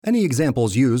Any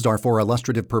examples used are for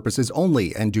illustrative purposes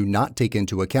only and do not take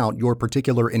into account your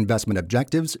particular investment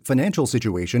objectives, financial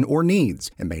situation, or needs,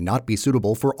 and may not be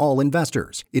suitable for all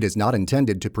investors. It is not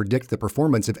intended to predict the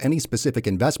performance of any specific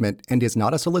investment and is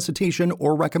not a solicitation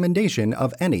or recommendation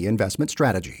of any investment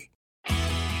strategy.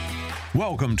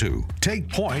 Welcome to Take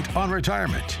Point on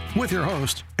Retirement with your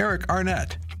host, Eric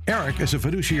Arnett. Eric is a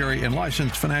fiduciary and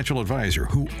licensed financial advisor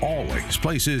who always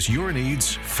places your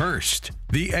needs first.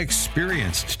 The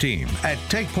experienced team at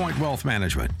Take Point Wealth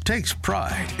Management takes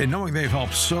pride in knowing they've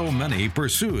helped so many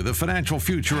pursue the financial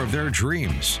future of their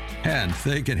dreams, and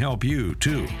they can help you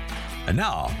too. And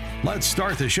now, let's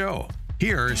start the show.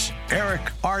 Here's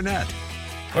Eric Arnett.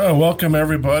 Well, welcome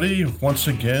everybody once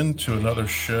again to another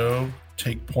show,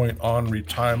 Take Point on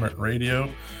Retirement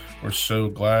Radio. We're so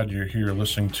glad you're here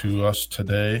listening to us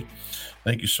today.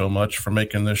 Thank you so much for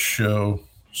making this show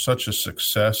such a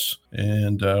success.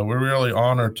 And we're really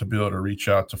honored to be able to reach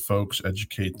out to folks,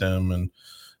 educate them, and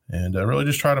really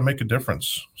just try to make a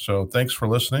difference. So thanks for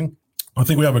listening. I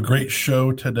think we have a great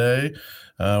show today.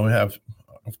 We have,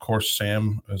 of course,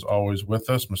 Sam is always with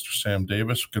us, Mr. Sam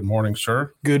Davis. Good morning,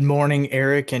 sir. Good morning,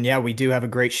 Eric. And yeah, we do have a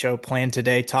great show planned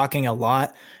today, talking a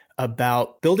lot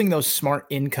about building those smart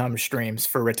income streams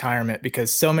for retirement,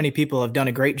 because so many people have done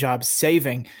a great job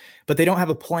saving, but they don't have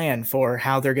a plan for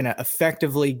how they're going to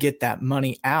effectively get that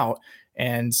money out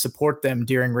and support them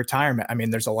during retirement. I mean,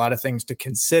 there's a lot of things to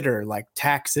consider, like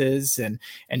taxes and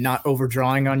not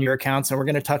overdrawing on your accounts. And we're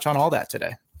going to touch on all that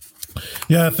today.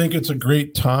 Yeah, I think it's a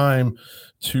great time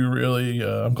to really,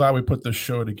 I'm glad we put this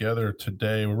show together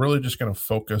today. We're really just going to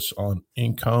focus on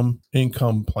income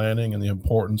planning and the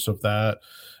importance of that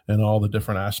and all the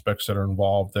different aspects that are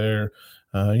involved there.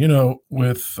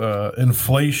 With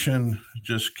inflation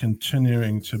just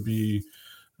continuing to be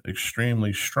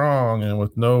extremely strong and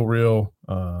with no real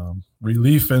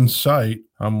relief in sight,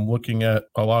 I'm looking at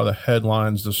a lot of the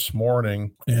headlines this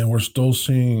morning, and we're still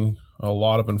seeing a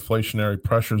lot of inflationary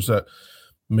pressures that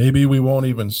maybe we won't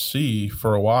even see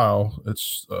for a while.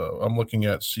 I'm looking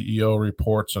at CEO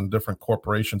reports and different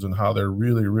corporations and how they're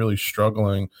really, really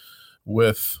struggling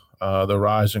with the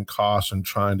rise in costs and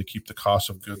trying to keep the cost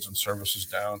of goods and services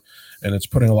down. And it's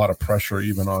putting a lot of pressure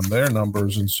even on their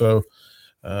numbers. And so,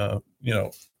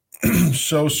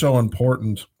 so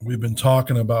important. We've been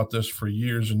talking about this for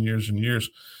years and years and years.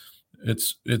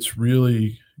 It's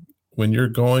really, when you're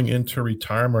going into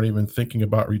retirement or even thinking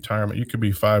about retirement, you could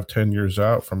be 5-10 years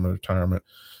out from retirement.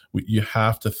 You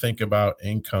have to think about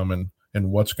income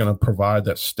and what's going to provide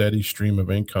that steady stream of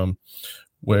income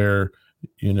where,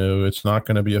 it's not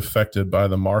going to be affected by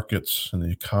the markets and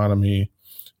the economy.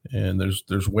 And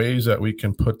there's ways that we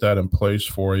can put that in place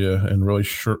for you and really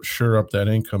sure up that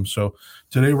income. So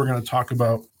today we're going to talk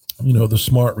about, the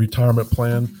smart retirement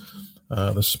plan,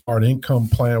 the smart income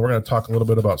plan. We're going to talk a little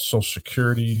bit about Social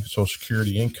Security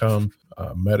income,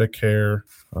 Medicare.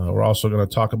 We're also going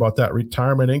to talk about that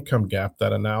retirement income gap,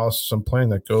 that analysis and plan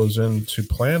that goes into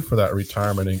plan for that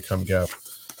retirement income gap.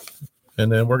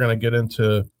 And then we're going to get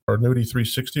into our Annuity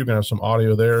 360. We're going to have some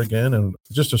audio there again, and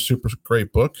just a super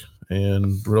great book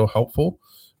and real helpful.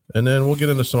 And then we'll get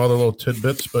into some other little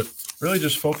tidbits, but really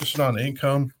just focusing on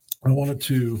income. I wanted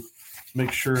to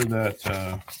make sure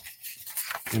that,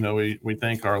 we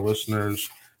thank our listeners.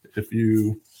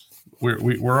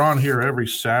 We're on here every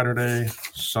Saturday,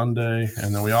 Sunday,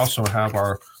 and then we also have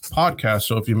our podcast.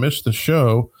 So if you missed the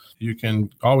show, you can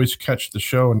always catch the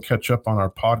show and catch up on our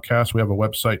podcast. We have a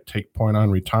website, Take Point on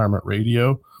Retirement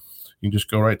Radio. You can just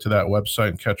go right to that website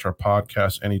and catch our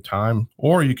podcast anytime.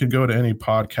 Or you can go to any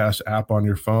podcast app on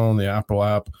your phone, the Apple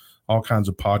app, all kinds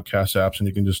of podcast apps, and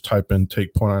you can just type in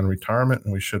Take Point on Retirement,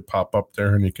 and we should pop up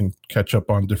there, and you can catch up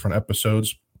on different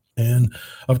episodes. And,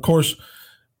 of course,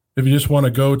 if you just want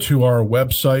to go to our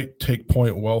website, Take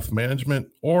Point Wealth Management,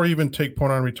 or even Take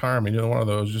Point on Retirement, one of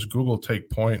those, just Google Take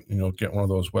Point, get one of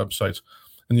those websites.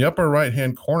 In the upper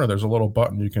right-hand corner, there's a little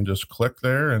button. You can just click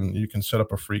there, and you can set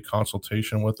up a free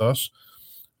consultation with us.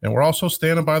 And we're also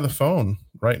standing by the phone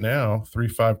right now,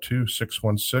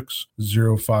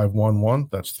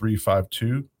 352-616-0511. That's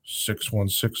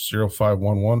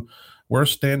 352-616-0511. We're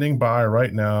standing by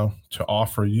right now to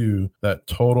offer you that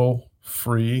total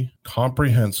free,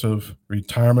 comprehensive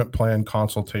retirement plan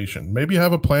consultation. Maybe you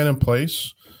have a plan in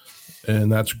place, and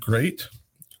that's great.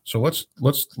 So let's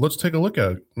take a look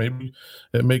at it. Maybe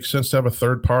it makes sense to have a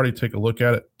third party take a look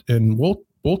at it, and we'll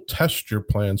test your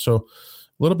plan. So a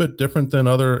little bit different than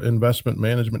other investment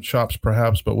management shops,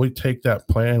 perhaps, but we take that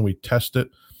plan, we test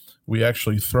it. We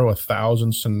actually throw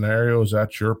 1,000 scenarios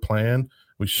at your plan.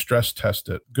 We stress test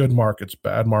it. Good markets,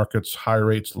 bad markets, high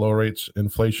rates, low rates,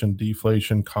 inflation,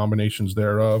 deflation, combinations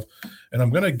thereof. And I'm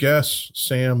going to guess,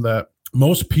 Sam, that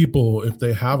most people, if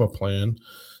they have a plan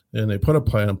and they put a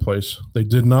plan in place, they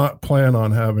did not plan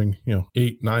on having,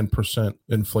 8-9%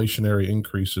 inflationary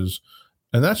increases.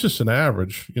 And that's just an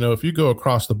average. If you go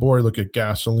across the board, look at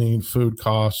gasoline, food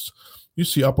costs, you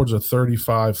see upwards of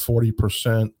 35,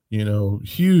 40%,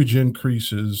 huge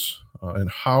increases in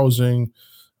housing,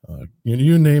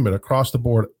 you name it, across the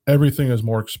board, everything is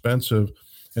more expensive.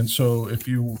 And so if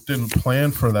you didn't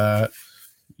plan for that,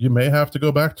 you may have to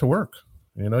go back to work.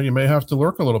 You may have to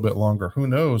work a little bit longer. Who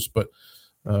knows? But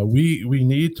we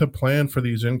need to plan for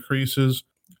these increases.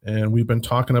 And we've been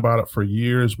talking about it for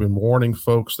years, been warning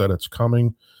folks that it's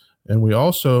coming. And we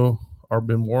also have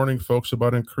been warning folks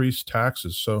about increased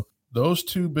taxes. So those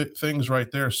two big things right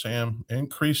there, Sam,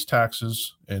 increased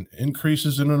taxes and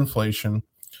increases in inflation,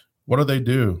 what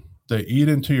do? They eat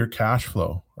into your cash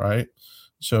flow, right?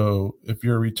 So if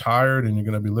you're retired and you're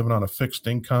going to be living on a fixed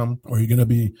income, or you're going to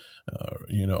be,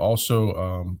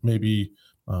 maybe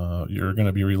you're going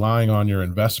to be relying on your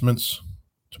investments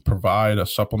to provide a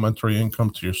supplementary income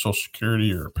to your Social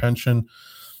Security or pension,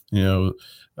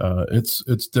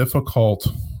 it's difficult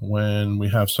when we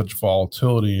have such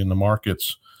volatility in the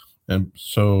markets. And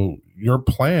so your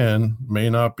plan may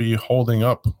not be holding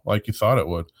up like you thought it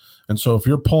would. And so if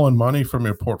you're pulling money from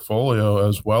your portfolio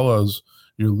as well as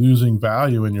you're losing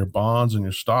value in your bonds and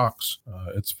your stocks,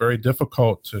 it's very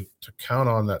difficult to count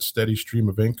on that steady stream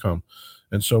of income.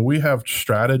 And so we have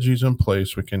strategies in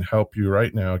place. We can help you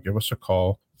right now. Give us a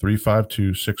call,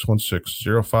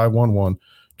 352-616-0511,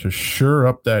 to shore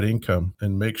up that income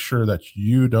and make sure that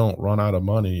you don't run out of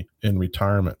money in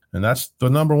retirement. And that's the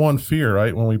number one fear,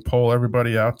 right? When we poll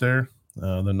everybody out there,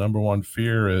 the number one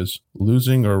fear is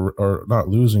losing or not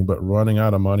losing, but running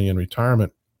out of money in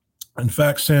retirement. In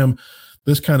fact, Sam,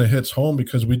 this kind of hits home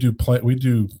because we do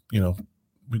a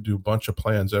bunch of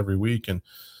plans every week. And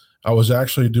I was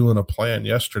actually doing a plan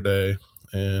yesterday,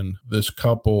 and this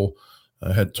couple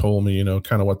had told me,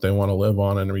 kind of what they want to live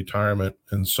on in retirement.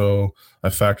 And so I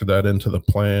factored that into the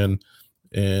plan,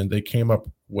 and they came up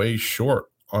way short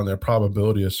on their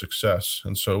probability of success.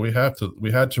 And so we had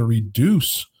to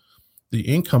reduce the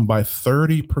income by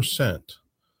 30%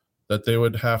 that they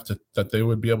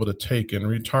would be able to take in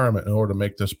retirement in order to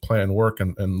make this plan work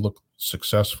and look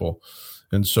successful.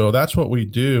 And so that's what we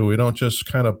do. We don't just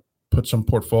kind of put some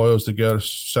portfolios together,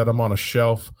 set them on a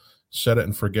shelf, set it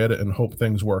and forget it, and hope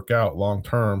things work out long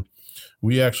term.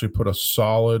 We actually put a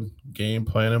solid game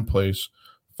plan in place.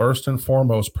 First and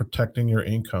foremost, protecting your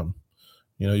income.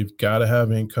 You've got to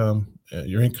have income.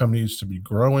 Your income needs to be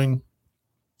growing,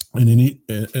 and you need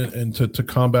and to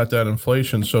combat that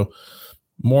inflation. So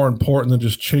more important than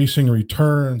just chasing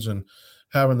returns and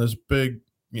having this big,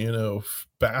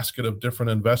 basket of different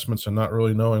investments and not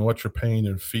really knowing what you're paying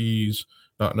in fees,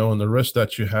 not knowing the risk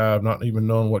that you have, not even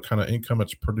knowing what kind of income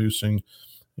it's producing.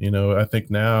 I think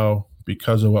now,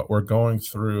 because of what we're going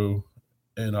through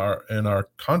in our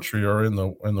country or in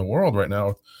the world right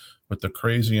now with the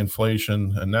crazy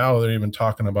inflation, and now they're even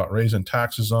talking about raising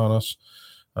taxes on us,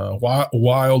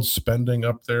 wild spending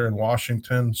up there in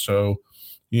Washington. So,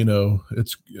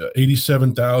 it's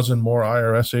 87,000 more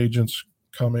IRS agents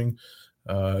coming.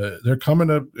 They're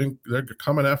coming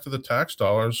after the tax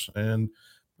dollars and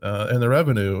the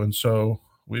revenue. And so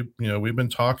we've been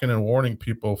talking and warning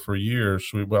people for years.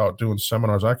 We were out doing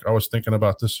seminars. I was thinking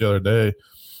about this the other day.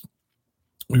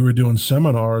 We were doing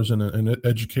seminars and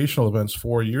educational events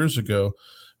 4 years ago,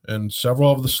 and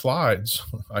several of the slides,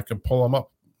 I can pull them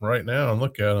up right now and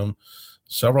look at them.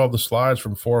 Several of the slides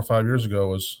from 4 or 5 years ago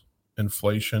was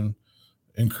inflation,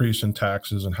 increase in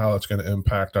taxes, and how it's going to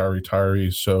impact our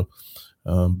retirees. So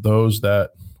those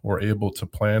that were able to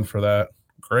plan for that,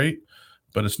 great,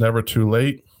 but it's never too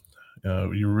late.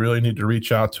 You really need to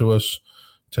reach out to us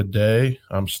today.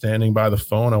 I'm standing by the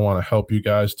phone. I want to help you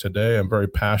guys today. I'm very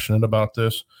passionate about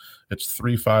this. It's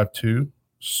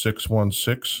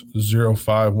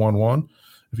 352-616-0511.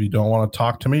 If you don't want to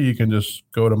talk to me, you can just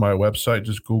go to my website,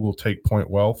 just Google Take Point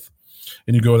Wealth,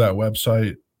 and you go to that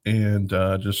website and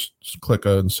just click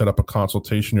and set up a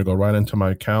consultation. You'll go right into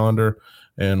my calendar,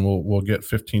 and we'll get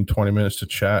 15, 20 minutes to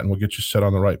chat, and we'll get you set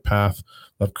on the right path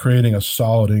of creating a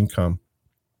solid income.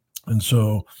 And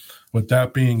so with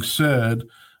that being said,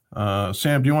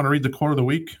 Sam, do you want to read the quote of the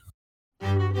week?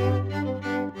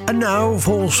 And now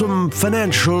for some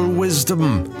financial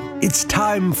wisdom. It's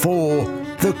time for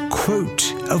the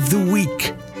quote of the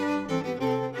week.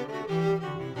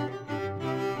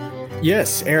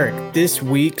 Yes, Eric, this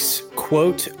week's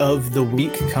quote of the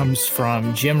week comes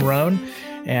from Jim Rohn,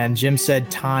 And Jim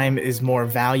said time is more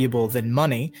valuable than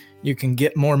money. You can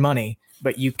get more money,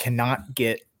 but you cannot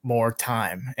get more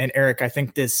time. And Eric, I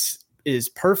think this is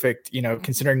perfect,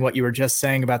 considering what you were just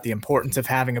saying about the importance of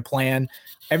having a plan.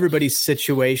 Everybody's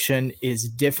situation is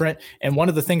different. And one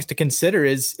of the things to consider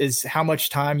is how much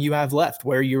time you have left,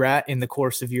 where you're at in the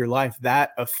course of your life. That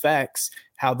affects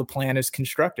how the plan is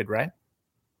constructed, right?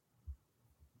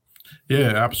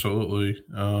 Yeah, absolutely.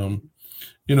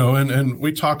 And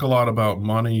we talk a lot about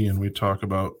money, and we talk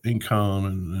about income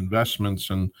and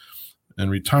investments and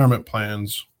retirement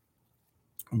plans.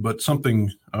 But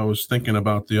something I was thinking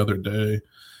about the other day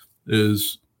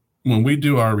is when we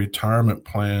do our retirement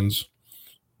plans,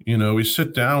 we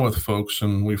sit down with folks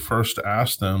and we first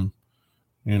ask them,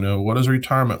 what does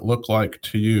retirement look like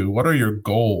to you? What are your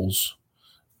goals?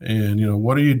 And,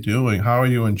 what are you doing? How are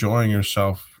you enjoying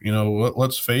yourself?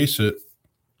 Let's face it.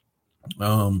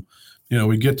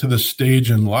 We get to this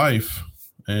stage in life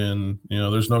and,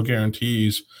 there's no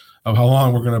guarantees of how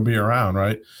long we're going to be around.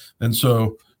 Right. And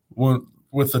so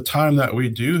with the time that we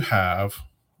do have,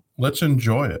 let's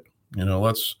enjoy it.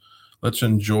 Let's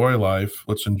enjoy life.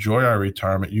 Let's enjoy our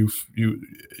retirement. You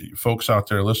folks out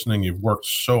there listening, you've worked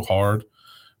so hard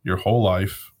your whole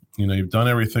life. You've done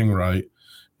everything right.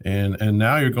 And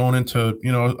now you're going into,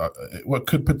 what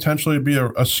could potentially be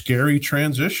a scary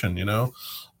transition.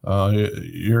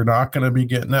 You're not going to be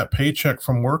getting that paycheck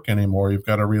from work anymore. You've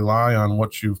got to rely on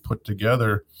what you've put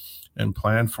together and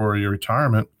plan for your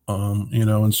retirement.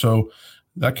 And so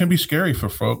that can be scary for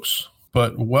folks,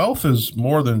 but wealth is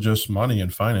more than just money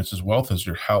and finances. Wealth is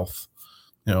your health.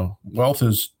 Wealth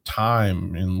is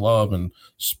time and love and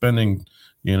spending,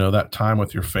 that time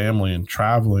with your family and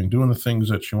traveling, doing the things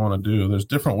that you want to do. There's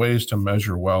different ways to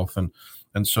measure wealth. And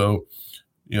so,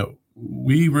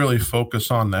 we really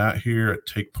focus on that here at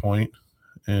Take Point,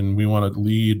 and we want to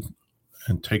lead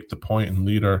and take the point and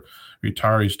lead our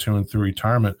retirees to and through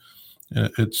retirement.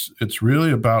 It's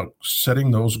really about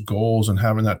setting those goals and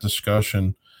having that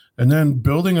discussion, and then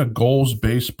building a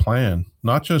goals-based plan,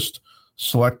 not just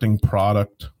selecting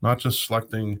product, not just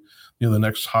selecting, the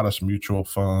next hottest mutual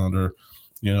fund or,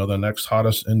 the next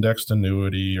hottest indexed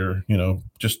annuity or,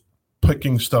 just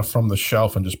picking stuff from the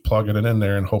shelf and just plugging it in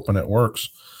there and hoping it works.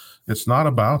 It's not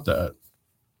about that.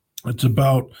 It's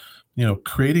about,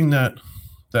 creating that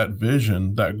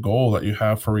vision, that goal that you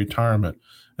have for retirement,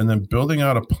 and then building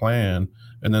out a plan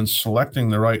and then selecting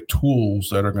the right tools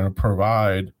that are going to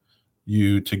provide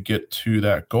you to get to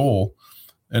that goal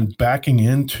and backing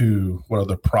into what are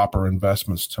the proper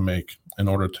investments to make in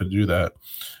order to do that.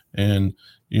 And,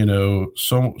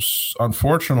 so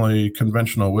unfortunately,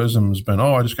 conventional wisdom has been,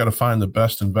 I just got to find the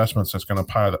best investments that's going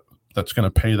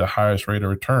to pay the highest rate of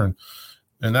return.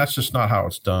 And that's just not how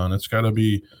it's done. It's got to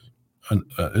be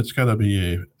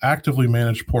a actively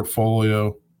managed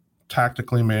portfolio,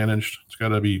 tactically managed. It's got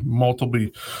to be multiple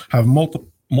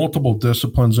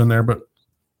disciplines in there. But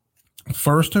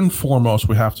first and foremost,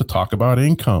 we have to talk about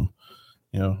income.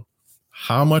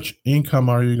 How much income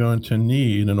are you going to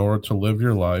need in order to live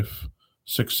your life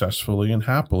successfully and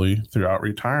happily throughout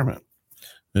retirement?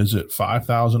 Is it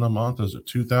 $5,000 a month? Is it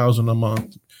 $2,000 a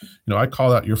month? I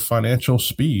call that your financial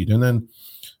speed. And then,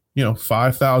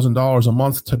 $5,000 a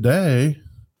month today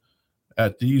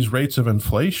at these rates of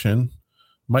inflation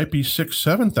might be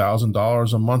 $6,000,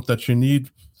 $7,000 a month that you need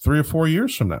 3 or 4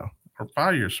 years from now or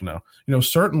 5 years from now.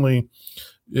 Certainly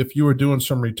if you were doing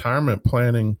some retirement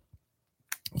planning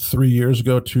 3 years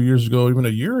ago, 2 years ago, even a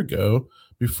year ago,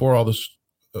 before all this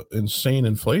insane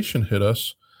inflation hit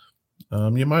us,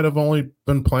 you might have only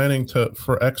been planning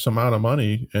for X amount of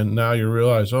money, and now you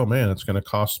realize, oh man, it's going to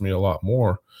cost me a lot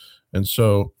more. And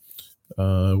so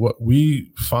what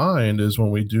we find is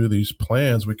when we do these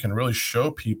plans, we can really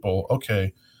show people,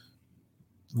 okay,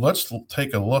 let's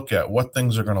take a look at what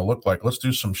things are going to look like. Let's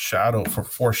do some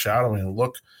foreshadowing and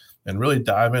look and really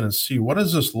dive in and see, what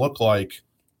does this look like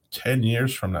 10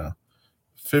 years from now,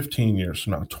 15 years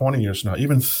from now, 20 years from now,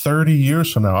 even 30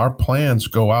 years from now? Our plans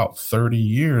go out 30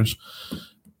 years.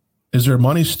 Is there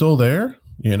money still there?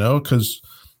 Because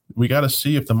we got to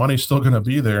see if the money's still going to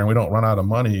be there and we don't run out of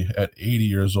money at 80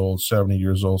 years old, 70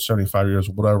 years old, 75 years,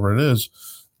 whatever it is.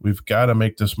 We've got to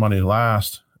make this money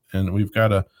last, and we've got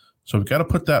to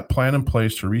put that plan in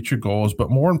place to reach your goals. But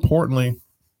more importantly,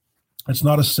 it's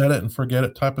not a set it and forget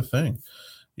it type of thing.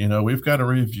 We've got to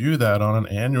review that on an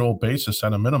annual basis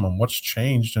at a minimum. What's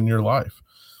changed in your life?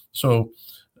 So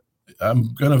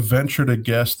I'm going to venture to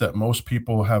guess that most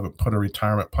people haven't put a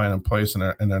retirement plan in place,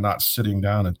 and they're not sitting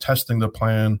down and testing the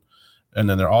plan. And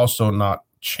then they're also not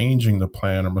changing the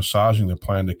plan or massaging the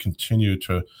plan to continue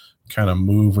to kind of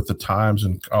move with the times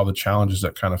and all the challenges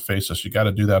that kind of face us. You got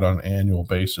to do that on an annual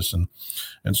basis. And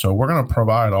so we're going to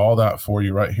provide all that for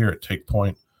you right here at Take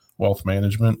Point Wealth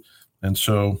Management. And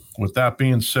so with that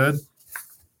being said,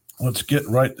 let's get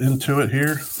right into it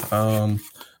here.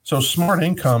 So smart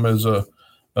income is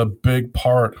a big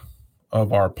part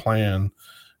of our plan.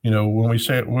 When we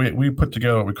say we put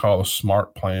together what we call a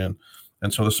SMART plan.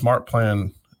 And so the SMART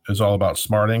plan is all about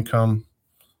smart income,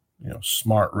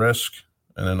 smart risk,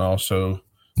 and then also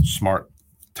smart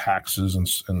taxes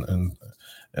and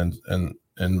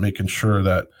making sure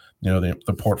that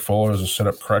the portfolios are set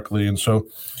up correctly. And so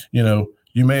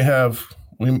you may have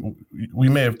we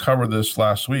may have covered this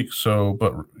last week.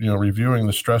 But reviewing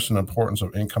the stress and importance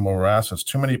of income over assets.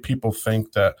 Too many people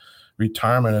think that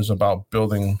retirement is about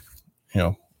building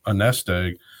a nest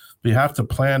egg. You have to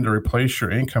plan to replace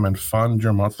your income and fund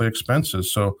your monthly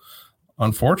expenses. So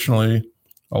unfortunately,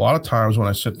 a lot of times when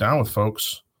I sit down with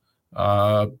folks,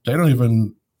 they don't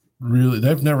even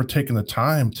they've never taken the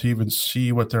time to even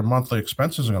see what their monthly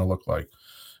expenses are going to look like.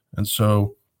 And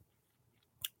so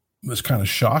it's kind of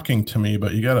shocking to me,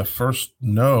 but you got to first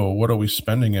know, what are we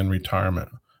spending in retirement?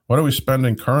 What are we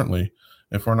spending currently?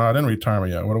 If we're not in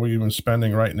retirement yet, what are we even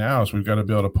spending right now? So we've got to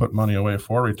be able to put money away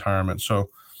for retirement. So,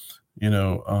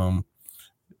 so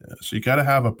you got to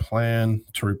have a plan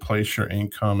to replace your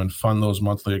income and fund those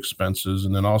monthly expenses,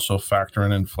 and then also factor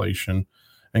in inflation.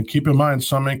 And keep in mind,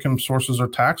 some income sources are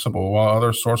taxable while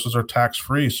other sources are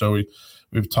tax-free. So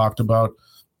we've talked about,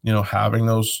 having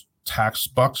those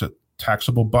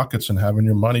taxable buckets and having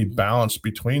your money balanced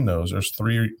between those.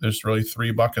 There's really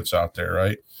three buckets out there,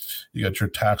 right? You got your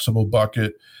taxable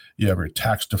bucket, you have your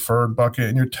tax deferred bucket,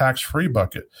 and your tax-free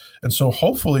bucket. And so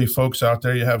hopefully, folks out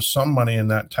there, you have some money in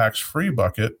that tax-free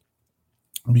bucket,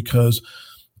 because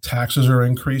taxes are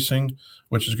increasing,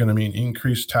 which is going to mean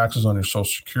increased taxes on your Social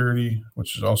Security,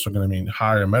 which is also going to mean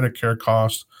higher Medicare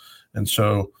costs. And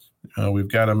so we've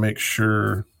got to make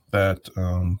sure that,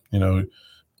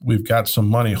 we've got some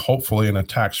money, hopefully, in a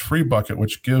tax-free bucket,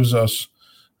 which gives us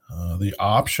the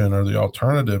option or the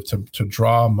alternative to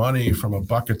draw money from a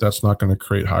bucket that's not going to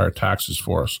create higher taxes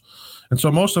for us. And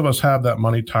so most of us have that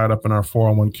money tied up in our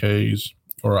 401ks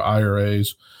or our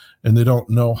IRAs, and they don't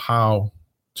know how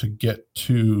to get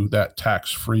to that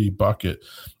tax-free bucket.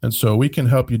 And so we can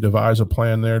help you devise a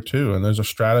plan there too. And there's a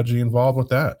strategy involved with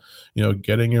that,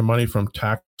 getting your money from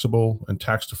taxable and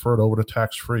tax deferred over to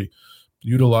tax-free,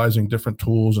 utilizing different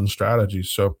tools and strategies.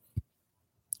 So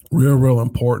real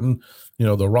important,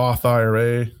 the Roth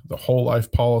IRA, the whole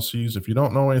life policies. If you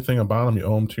don't know anything about them, you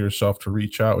owe them to yourself to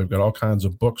reach out. We've got all kinds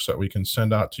of books that we can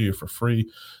send out to you for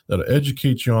free that'll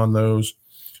educate you on those.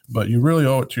 But you really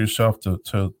owe it to yourself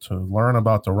to learn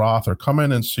about the Roth, or come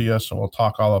in and see us, and we'll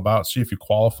talk all about, see if you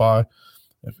qualify,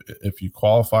 if you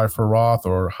qualify for Roth,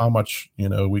 or how much,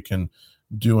 we can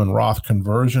do in Roth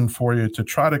conversion for you to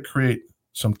try to create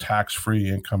some tax-free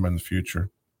income in the future.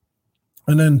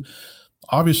 And then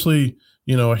obviously,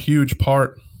 a huge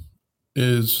part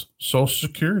is Social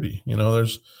Security.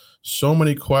 There's so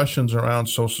many questions around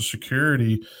Social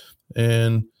Security,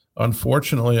 and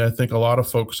unfortunately, I think a lot of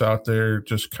folks out there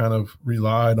just kind of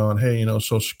relied on, hey,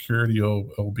 Social Security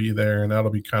will be there, and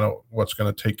that'll be kind of what's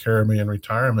going to take care of me in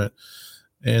retirement.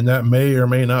 And that may or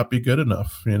may not be good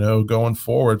enough. Going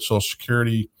forward, Social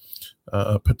Security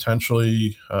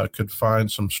potentially could find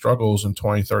some struggles in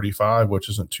 2035, which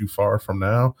isn't too far from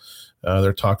now.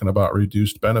 They're talking about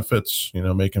reduced benefits,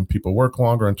 making people work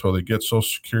longer until they get Social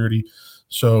Security.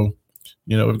 So,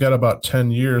 we've got about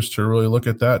 10 years to really look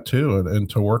at that too, and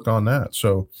to work on that.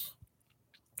 So,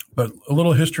 but a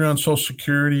little history on Social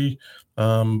Security.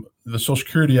 The Social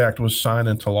Security Act was signed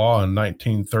into law in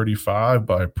 1935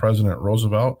 by President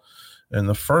Roosevelt, and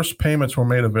the first payments were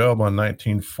made available in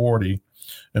 1940.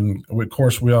 And of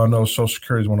course, we all know Social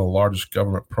Security is one of the largest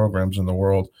government programs in the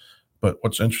world. But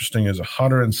what's interesting is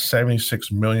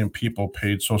 176 million people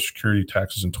paid Social Security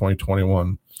taxes in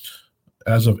 2021.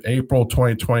 As of April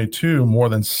 2022, more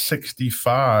than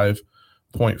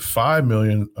 65.5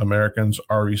 million Americans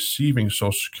are receiving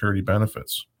Social Security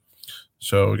benefits.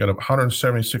 So we got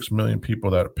 176 million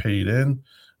people that are paid in,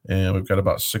 and we've got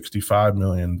about 65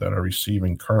 million that are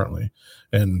receiving currently.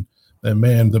 And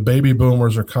man, the baby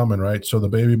boomers are coming, right? So the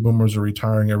baby boomers are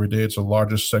retiring every day. It's the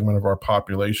largest segment of our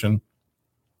population.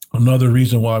 Another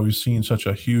reason why we've seen such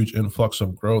a huge influx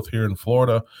of growth here in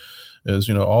Florida is,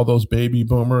 all those baby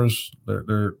boomers,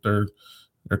 they're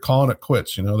calling it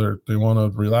quits. They want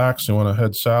to relax, they want to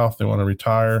head south, they want to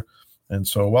retire. And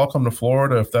so welcome to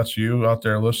Florida if that's you out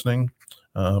there listening.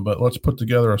 But let's put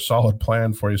together a solid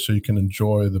plan for you so you can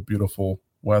enjoy the beautiful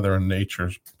weather and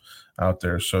nature's out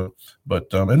there. So, but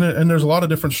and there's a lot of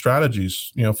different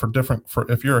strategies,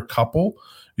 for if you're a couple,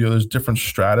 there's different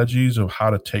strategies of how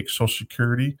to take Social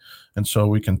Security, and so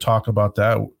we can talk about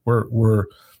that. We're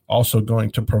also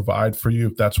going to provide for you,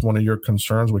 if that's one of your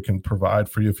concerns, we can provide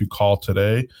for you, if you call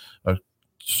today, a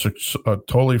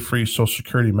totally free Social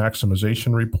Security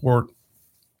maximization report.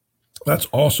 That's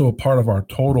also a part of our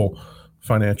total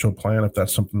financial plan, if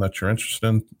that's something that you're interested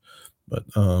in. But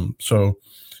so,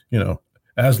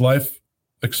 as life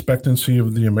expectancy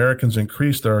of the Americans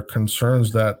increase, there are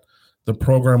concerns that the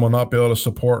program will not be able to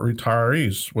support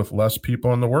retirees with less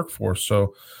people in the workforce.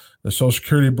 So the Social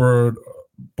Security Board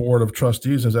of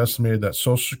Trustees has estimated that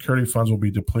Social Security funds will be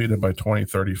depleted by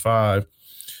 2035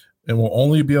 and will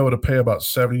only be able to pay about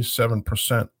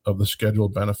 77% of the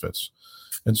scheduled benefits.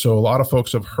 And so a lot of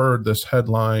folks have heard this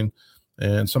headline,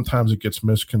 and sometimes it gets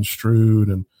misconstrued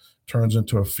and turns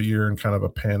into a fear and kind of a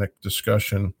panic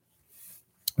discussion.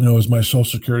 Is my Social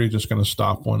Security just going to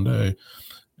stop one day?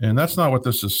 And that's not what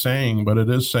this is saying, but it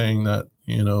is saying that,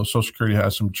 Social Security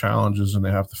has some challenges and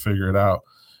they have to figure it out.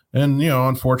 And,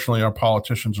 unfortunately, our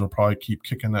politicians will probably keep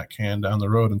kicking that can down the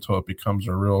road until it becomes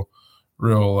a real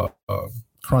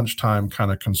crunch time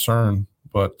kind of concern.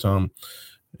 But,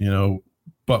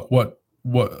 but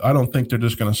what I don't think they're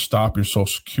just going to stop your Social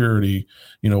Security.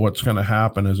 What's going to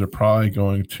happen is they're probably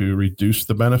going to reduce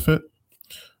the benefit,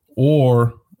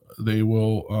 or they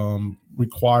will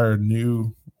require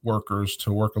new workers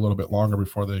to work a little bit longer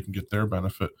before they can get their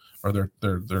benefit or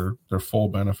their full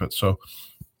benefit. So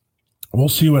we'll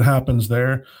see what happens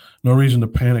there. No reason to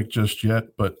panic just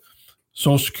yet, but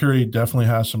Social Security definitely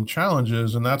has some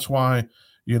challenges. And that's why,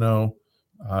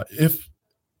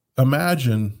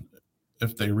 imagine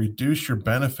if they reduce your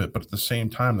benefit, but at the same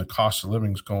time, the cost of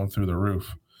living is going through the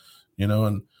roof,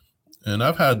 and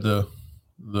I've had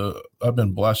I've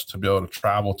been blessed to be able to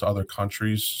travel to other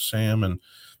countries, Sam, and,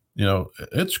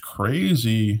 it's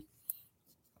crazy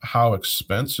how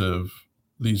expensive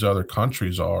these other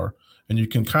countries are. And you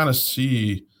can kind of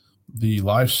see the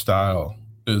lifestyle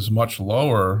is much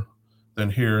lower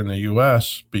than here in the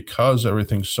US because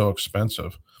everything's so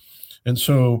expensive. And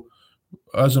so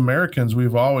as Americans,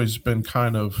 we've always been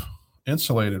kind of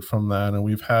insulated from that. And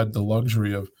we've had the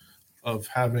luxury of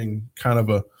having kind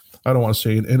of I don't want to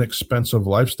say an inexpensive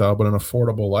lifestyle, but an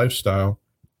affordable lifestyle.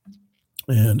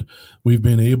 And we've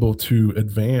been able to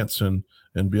advance and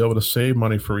be able to save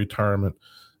money for retirement.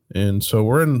 And so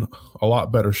we're in a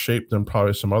lot better shape than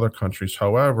probably some other countries.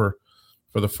 However,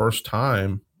 for the first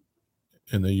time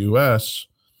in the U.S.,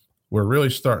 we're really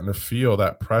starting to feel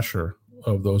that pressure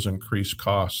of those increased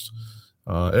costs.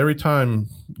 Every time,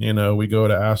 we go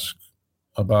to ask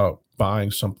about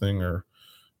buying something or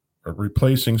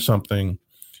replacing something,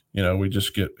 we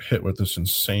just get hit with this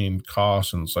insane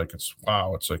cost. And it's like,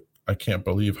 I can't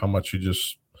believe how much you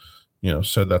just,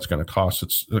 said that's going to cost.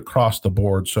 It's across the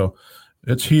board. So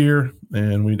it's here,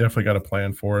 and we definitely got a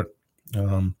plan for it.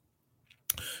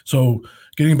 So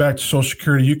getting back to Social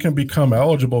Security, you can become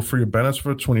eligible for your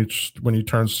benefits when you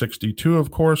turn 62,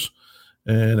 of course.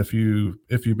 And if you've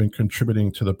been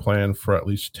contributing to the plan for at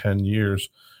least 10 years.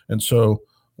 And so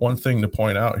one thing to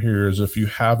point out here is if you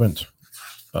haven't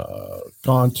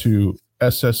gone to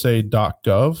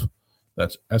ssa.gov,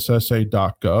 that's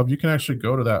ssa.gov, you can actually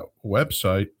go to that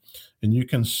website and you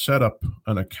can set up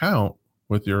an account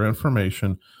with your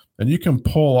information, and you can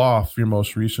pull off your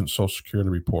most recent Social Security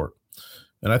report.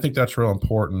 And I think that's real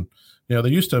important. They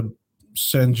used to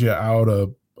send you out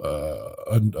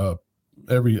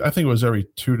every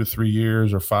 2 to 3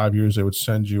 years or 5 years, they would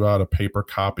send you out a paper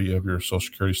copy of your Social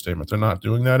Security statement. They're not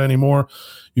doing that anymore.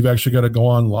 You've actually got to go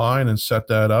online and set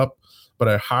that up. But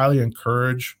I highly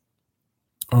encourage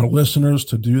our listeners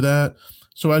to do that.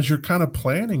 So as you're kind of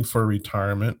planning for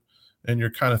retirement and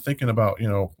you're kind of thinking about,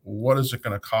 what is it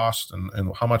going to cost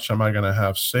and how much am I going to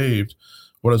have saved?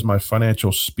 What is my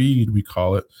financial speed, we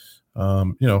call it?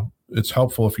 It's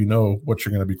helpful if you know what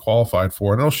you're going to be qualified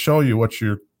for. And it'll show you what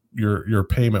your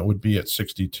payment would be at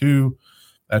 62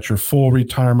 at your full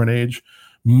retirement age.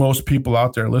 Most people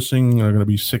out there listening are going to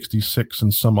be 66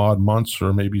 and some odd months,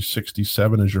 or maybe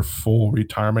 67 is your full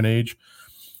retirement age.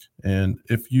 And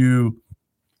if you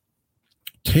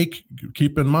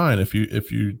keep in mind, if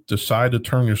you decide to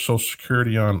turn your Social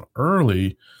Security on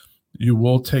early, you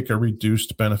will take a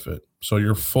reduced benefit. So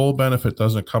your full benefit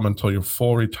doesn't come until your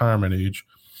full retirement age,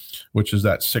 which is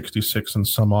that 66 and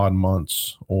some odd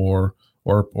months, or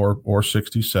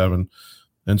 67.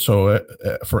 And so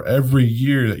for every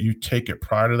year that you take it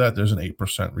prior to that, there's an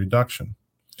 8% reduction.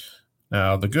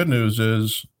 Now, the good news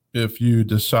is if you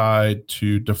decide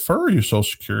to defer your Social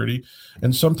Security.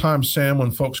 And sometimes, Sam,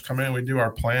 when folks come in, we do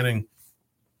our planning,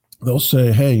 they'll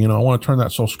say, hey, I want to turn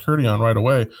that Social Security on right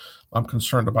away. I'm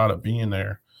concerned about it being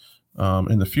there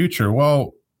in the future.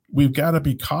 Well, we've got to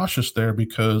be cautious there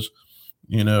because,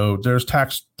 there's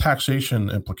taxation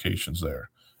implications there.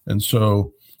 And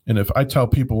so, and if I tell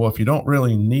people, well, if you don't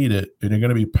really need it and you're going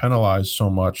to be penalized so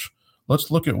much, let's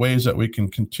look at ways that we can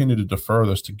continue to defer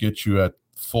this to get you at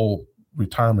full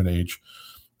retirement age,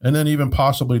 and then even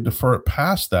possibly defer it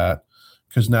past that,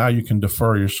 because now you can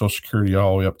defer your Social Security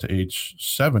all the way up to age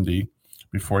 70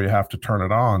 before you have to turn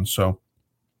it on. So,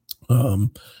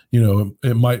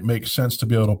 it might make sense to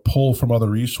be able to pull from other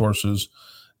resources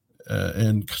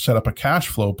and set up a cash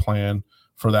flow plan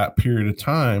for that period of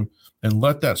time and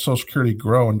let that Social Security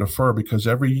grow and defer, because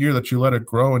every year that you let it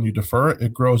grow and you defer it,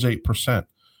 it grows 8%.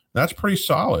 That's pretty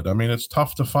solid. I mean, it's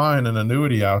tough to find an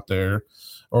annuity out there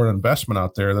or an investment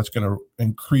out there that's going to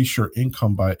increase your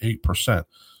income by 8%.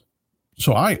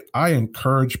 So I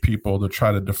encourage people to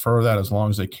try to defer that as long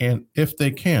as they can, if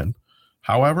they can.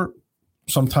 However,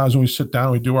 sometimes when we sit down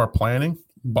and we do our planning,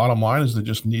 bottom line is they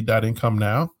just need that income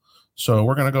now. So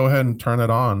we're going to go ahead and turn it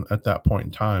on at that point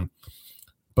in time.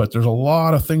 But there's a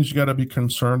lot of things you got to be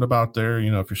concerned about there.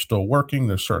 If you're still working,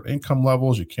 there's certain income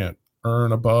levels you can't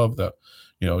earn above that.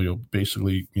 You'll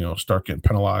basically, start getting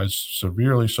penalized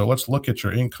severely. So let's look at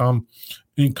your income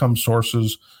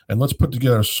sources, and let's put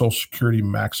together a Social Security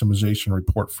maximization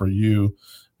report for you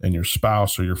and your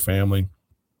spouse or your family,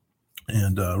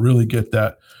 and really get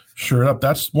that shored up.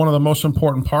 That's one of the most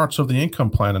important parts of the income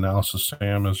plan analysis,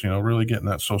 Sam, is, really getting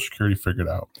that Social Security figured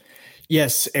out.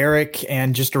 Yes, Eric.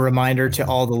 And just a reminder to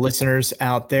all the listeners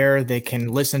out there, they can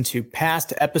listen to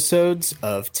past episodes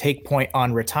of Take Point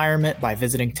on Retirement by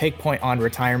visiting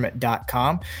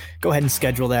takepointonretirement.com. Go ahead and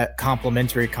schedule that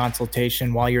complimentary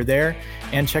consultation while you're there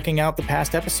and checking out the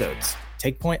past episodes.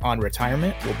 Take Point on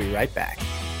Retirement. We'll be right back.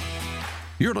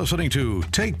 You're listening to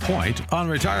Take Point on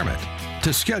Retirement.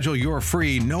 To schedule your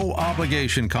free, no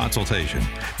obligation consultation,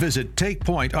 visit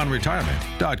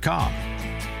takepointonretirement.com.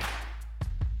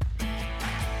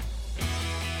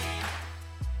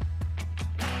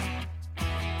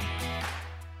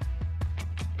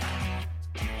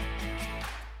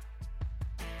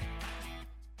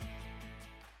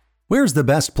 Where's the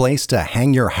best place to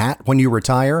hang your hat when you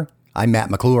retire? I'm Matt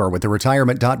McClure with the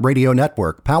Retirement.radio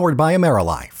network, powered by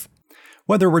AmeriLife.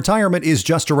 Whether retirement is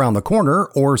just around the corner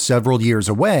or several years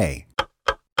away,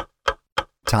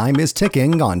 time is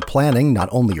ticking on planning not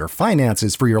only your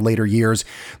finances for your later years,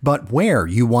 but where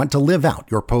you want to live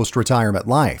out your post-retirement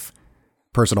life.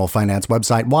 Personal finance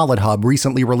website WalletHub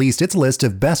recently released its list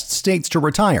of best states to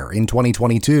retire in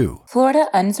 2022. Florida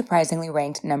unsurprisingly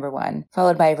ranked number 1,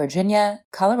 followed by Virginia,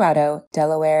 Colorado,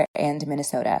 Delaware, and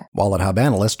Minnesota. WalletHub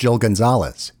analyst Jill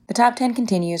Gonzalez. The top 10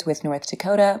 continues with North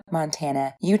Dakota,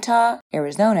 Montana, Utah,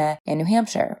 Arizona, and New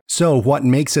Hampshire. So what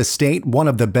makes a state one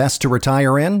of the best to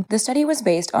retire in? The study was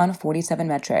based on 47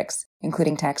 metrics,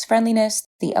 including tax friendliness,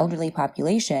 the elderly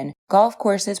population, golf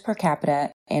courses per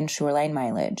capita, and shoreline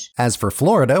mileage. As for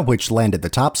Florida, which landed the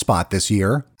top spot this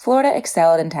year, Florida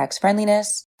excelled in tax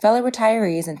friendliness, fellow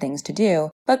retirees and things to do,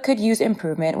 but could use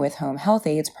improvement with home health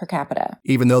aides per capita.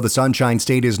 Even though the Sunshine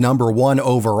State is number 1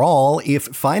 overall, if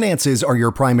finances are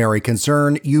your primary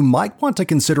concern, you might want to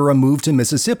consider a move to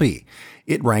Mississippi.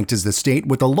 It ranked as the state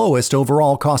with the lowest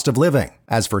overall cost of living.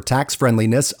 As for tax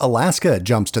friendliness, Alaska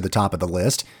jumps to the top of the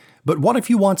list. But what if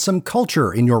you want some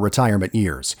culture in your retirement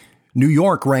years? New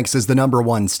York ranks as the number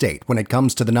 1 state when it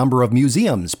comes to the number of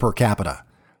museums per capita.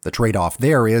 The trade-off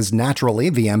there is, naturally,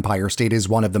 the Empire State is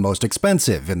one of the most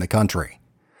expensive in the country.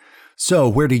 So,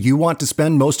 where do you want to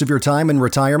spend most of your time in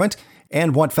retirement?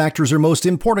 And what factors are most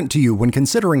important to you when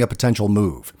considering a potential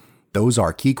move? Those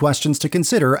are key questions to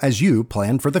consider as you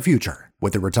plan for the future.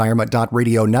 With the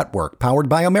Retirement.radio network powered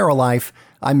by AmeriLife,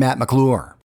 I'm Matt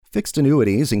McClure. Fixed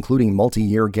annuities, including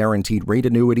multi-year guaranteed rate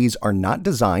annuities, are not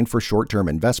designed for short-term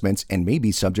investments and may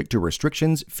be subject to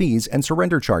restrictions, fees, and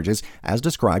surrender charges as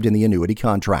described in the annuity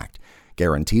contract.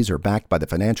 Guarantees are backed by the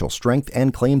financial strength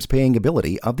and claims-paying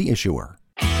ability of the issuer.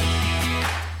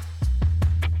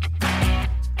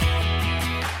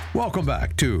 Welcome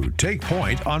back to Take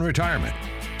Point on Retirement.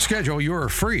 Schedule your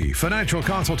free financial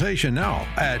consultation now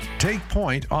at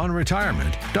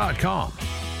takepointonretirement.com.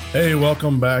 Hey,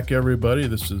 welcome back, everybody.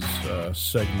 This is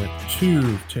segment 2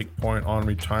 of Take Point on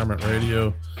Retirement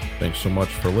Radio. Thanks so much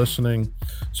for listening.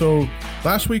 So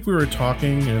last week we were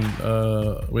talking, and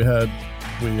we had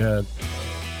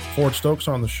Ford Stokes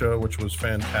on the show, which was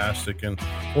fantastic. And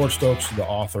Ford Stokes is the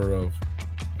author of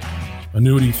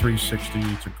Annuity 360.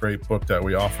 It's a great book that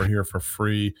we offer here for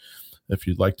free. if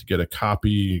you'd like to get a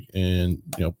copy, and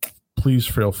please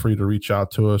feel free to reach out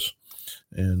to us.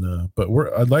 And but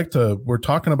we're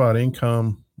talking about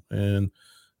income, and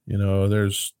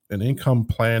there's an income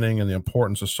planning and the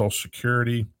importance of Social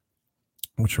Security,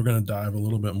 which we're going to dive a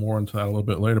little bit more into that a little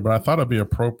bit later. But I thought it'd be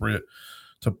appropriate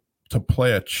to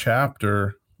play a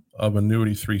chapter of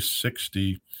Annuity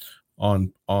 360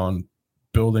 on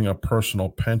building a personal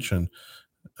pension.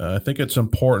 I think it's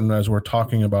important, as we're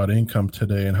talking about income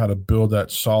today and how to build that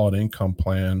solid income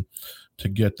plan, to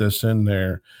get this in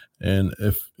there. And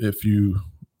if you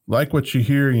like what you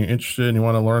hear and you're interested and you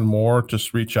want to learn more,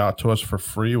 just reach out to us for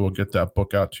free. We'll get that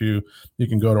book out to you. You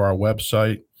can go to our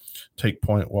website, Take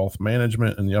Point Wealth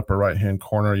Management. In the upper right-hand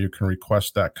corner, you can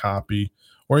request that copy,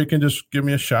 or you can just give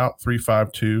me a shout,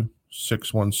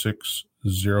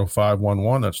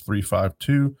 352-616-0511. That's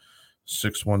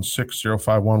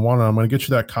 352-616-0511. I'm going to get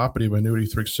you that copy of Annuity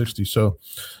 360. So,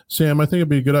 Sam, I think it'd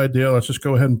be a good idea. Let's just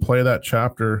go ahead and play that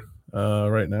chapter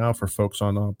right now for folks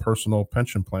on personal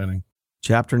pension planning.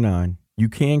 Chapter 9. You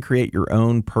can create your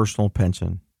own personal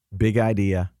pension. Big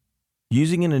idea.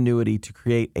 Using an annuity to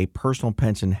create a personal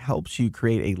pension helps you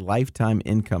create a lifetime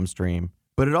income stream,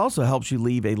 but it also helps you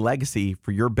leave a legacy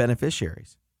for your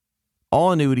beneficiaries.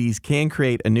 All annuities can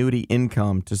create annuity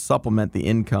income to supplement the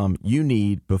income you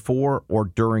need before or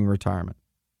during retirement.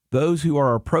 Those who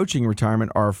are approaching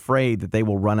retirement are afraid that they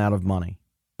will run out of money,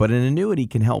 but an annuity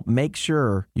can help make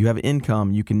sure you have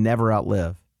income you can never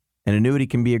outlive. An annuity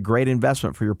can be a great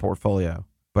investment for your portfolio,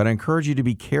 but I encourage you to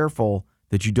be careful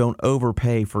that you don't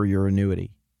overpay for your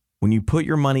annuity. When you put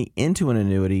your money into an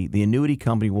annuity, the annuity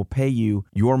company will pay you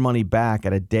your money back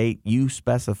at a date you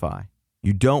specify.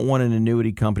 You don't want an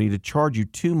annuity company to charge you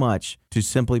too much to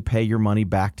simply pay your money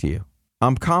back to you.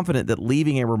 I'm confident that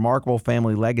leaving a remarkable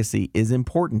family legacy is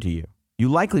important to you. You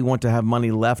likely want to have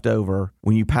money left over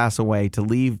when you pass away to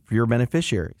leave for your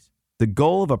beneficiaries. The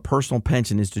goal of a personal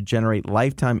pension is to generate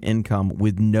lifetime income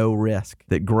with no risk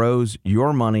that grows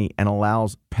your money and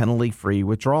allows penalty-free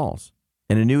withdrawals.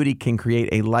 An annuity can create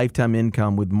a lifetime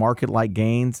income with market-like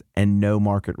gains and no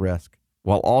market risk,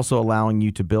 while also allowing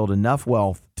you to build enough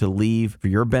wealth to leave for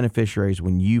your beneficiaries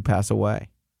when you pass away.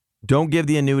 Don't give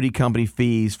the annuity company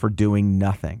fees for doing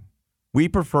nothing. We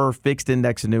prefer fixed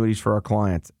index annuities for our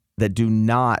clients that do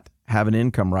not have an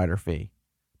income rider fee,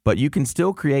 but you can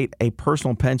still create a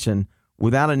personal pension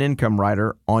without an income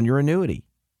rider on your annuity.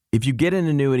 If you get an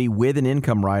annuity with an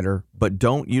income rider but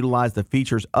don't utilize the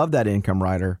features of that income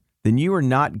rider, then you are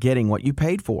not getting what you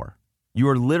paid for. You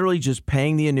are literally just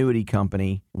paying the annuity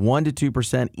company 1% to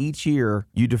 2% each year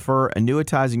you defer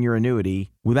annuitizing your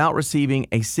annuity without receiving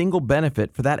a single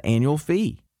benefit for that annual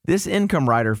fee. This income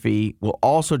rider fee will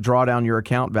also draw down your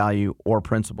account value or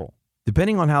principal.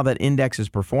 Depending on how that index is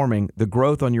performing, the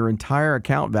growth on your entire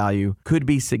account value could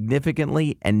be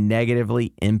significantly and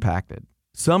negatively impacted.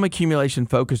 Some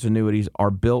accumulation-focused annuities are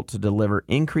built to deliver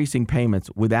increasing payments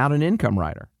without an income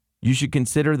rider. You should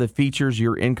consider the features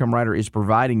your income rider is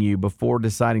providing you before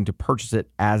deciding to purchase it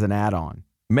as an add-on.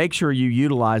 Make sure you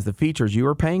utilize the features you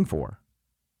are paying for.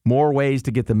 More ways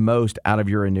to get the most out of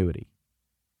your annuity.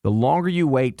 The longer you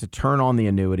wait to turn on the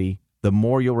annuity, the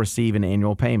more you'll receive in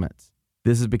annual payments.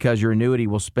 This is because your annuity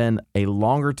will spend a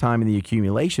longer time in the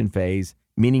accumulation phase,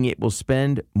 meaning it will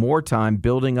spend more time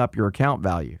building up your account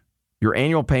value. Your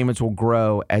annual payments will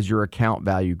grow as your account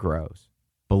value grows.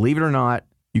 Believe it or not,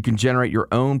 you can generate your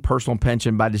own personal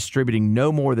pension by distributing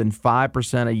no more than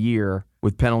 5% a year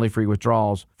with penalty-free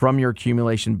withdrawals from your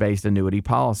accumulation-based annuity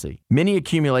policy. Many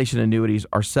accumulation annuities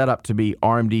are set up to be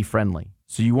RMD friendly,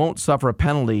 so you won't suffer a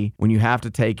penalty when you have to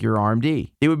take your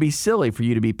RMD. It would be silly for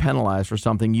you to be penalized for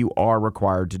something you are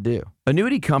required to do.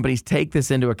 Annuity companies take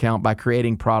this into account by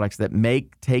creating products that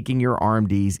make taking your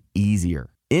RMDs easier.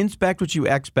 Inspect what you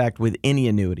expect with any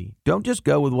annuity. Don't just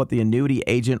go with what the annuity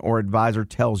agent or advisor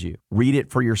tells you. Read it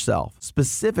for yourself.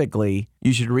 Specifically,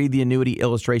 you should read the annuity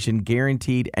illustration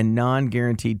guaranteed and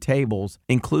non-guaranteed tables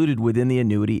included within the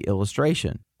annuity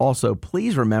illustration. Also,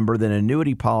 please remember that an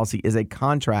annuity policy is a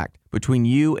contract between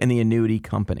you and the annuity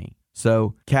company.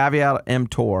 So, caveat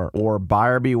emptor, or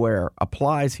buyer beware,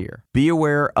 applies here. Be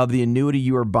aware of the annuity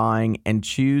you are buying and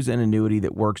choose an annuity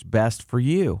that works best for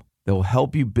you. They'll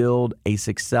help you build a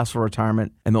successful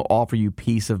retirement, and they'll offer you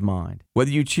peace of mind. Whether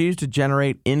you choose to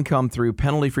generate income through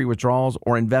penalty-free withdrawals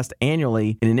or invest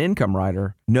annually in an income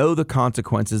rider, know the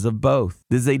consequences of both.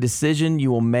 This is a decision you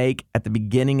will make at the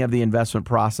beginning of the investment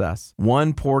process.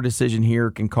 One poor decision here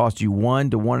can cost you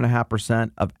 1% to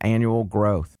 1.5% of annual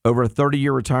growth. Over a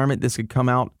 30-year retirement, this could come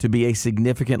out to be a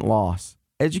significant loss.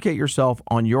 Educate yourself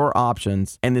on your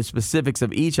options and the specifics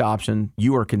of each option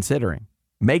you are considering.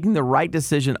 Making the right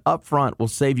decision up front will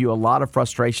save you a lot of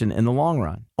frustration in the long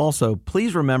run. Also,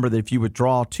 please remember that if you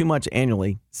withdraw too much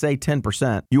annually, say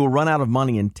 10%, you will run out of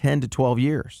money in 10 to 12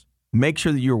 years. Make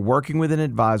sure that you're working with an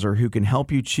advisor who can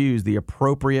help you choose the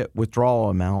appropriate withdrawal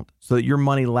amount so that your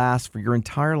money lasts for your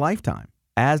entire lifetime.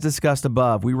 As discussed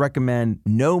above, we recommend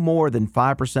no more than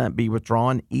 5% be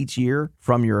withdrawn each year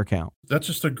from your account. That's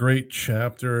just a great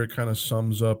chapter. It kind of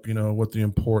sums up, what the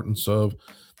importance of,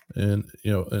 and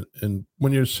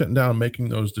when you're sitting down making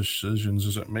those decisions,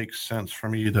 does it make sense for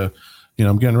me to,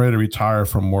 I'm getting ready to retire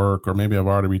from work, or maybe I've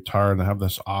already retired and I have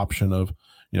this option of,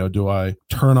 do I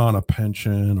turn on a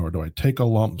pension or do I take a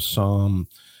lump sum?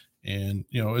 And,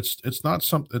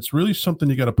 it's really something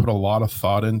you got to put a lot of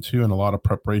thought into and a lot of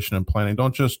preparation and planning.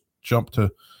 Don't just jump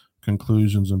to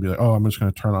conclusions and be like, oh, I'm just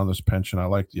going to turn on this pension. I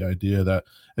like the idea that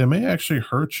it may actually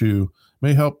hurt you,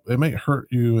 it may hurt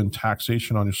you in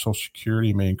taxation on your Social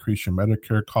Security, may increase your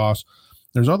Medicare costs.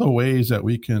 There's other ways that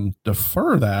we can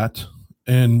defer that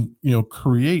and,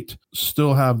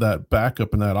 still have that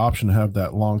backup and that option to have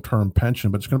that long-term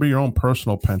pension, but it's going to be your own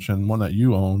personal pension, one that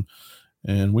you own.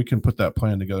 And we can put that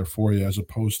plan together for you, as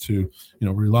opposed to,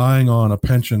 relying on a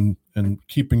pension and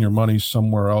keeping your money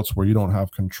somewhere else where you don't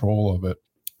have control of it.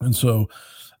 And so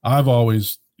I've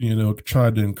always,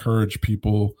 tried to encourage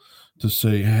people to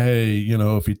say, hey,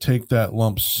 if you take that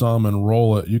lump sum and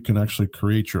roll it, you can actually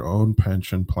create your own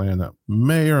pension plan that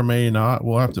may or may not.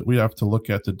 We have to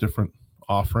look at the different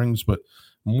offerings, but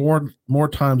more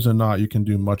times than not, you can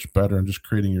do much better in just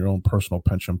creating your own personal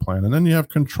pension plan. And then you have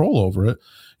control over it.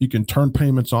 You can turn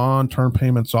payments on, turn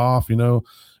payments off,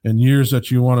 in years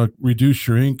that you want to reduce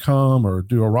your income or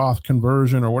do a Roth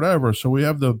conversion or whatever. So we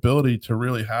have the ability to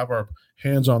really have our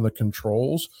hands on the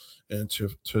controls and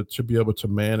to be able to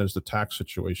manage the tax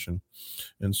situation.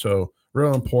 And so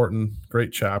real important,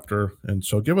 great chapter. And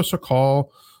so give us a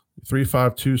call,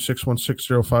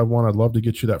 352-616-051. I'd love to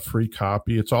get you that free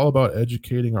copy. It's all about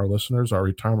educating our listeners, our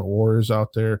retirement warriors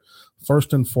out there.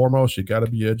 First and foremost, you got to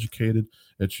be educated.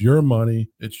 It's your money.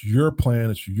 It's your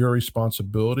plan. It's your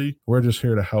responsibility. We're just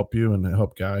here to help you and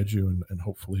help guide you and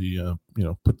hopefully,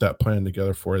 put that plan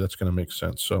together for you that's going to make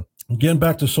sense. So again,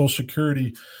 back to Social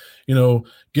Security,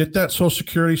 get that Social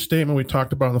Security statement we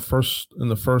talked about in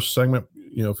the first segment.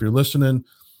 If you're listening,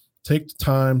 take the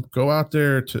time, go out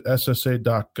there to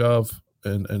ssa.gov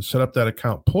and set up that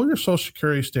account. Pull your Social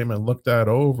Security statement, look that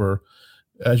over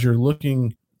as you're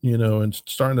looking, and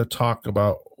starting to talk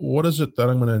about what is it that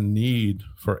I'm going to need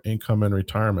for income and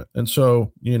retirement. And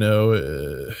so,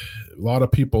 a lot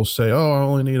of people say, oh, I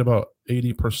only need about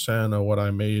 80% of what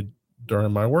I made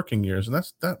during my working years. And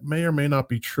that may or may not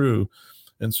be true.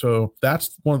 And so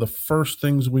that's one of the first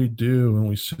things we do when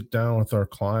we sit down with our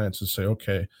clients is say,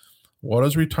 okay, what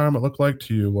does retirement look like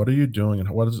to you? What are you doing?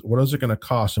 And what is it going to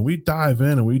cost? And we dive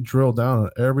in and we drill down on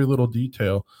every little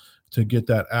detail to get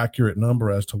that accurate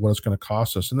number as to what it's going to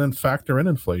cost us, and then factor in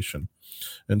inflation.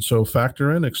 And so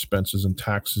factor in expenses and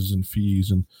taxes and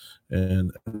fees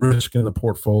and risk in the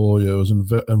portfolios and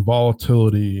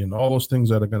volatility and all those things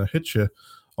that are going to hit you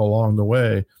along the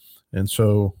way. And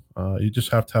so you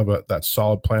just have to have that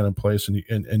solid plan in place,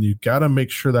 and you got to make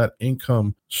sure that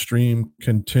income stream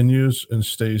continues and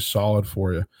stays solid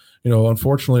for you.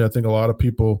 Unfortunately, I think a lot of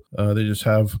people, they just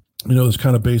have, this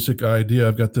kind of basic idea.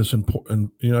 I've got this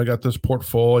I got this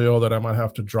portfolio that I might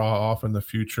have to draw off in the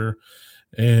future.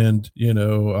 And,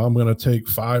 I'm going to take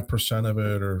 5% of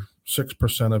it or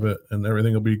 6% of it and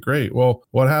everything will be great. Well,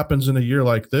 what happens in a year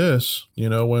like this,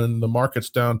 when the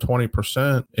market's down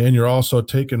 20% and you're also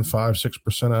taking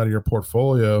 5-6% out of your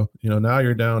portfolio, now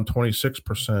you're down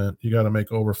 26%. You got to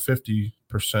make over 50%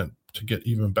 to get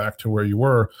even back to where you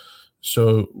were.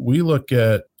 So we look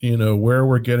at, where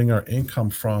we're getting our income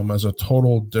from as a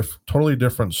totally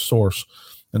different source.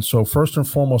 And so first and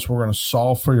foremost, we're going to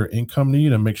solve for your income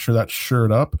need and make sure that's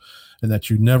shored up and that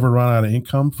you never run out of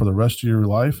income for the rest of your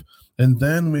life. And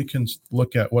then we can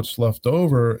look at what's left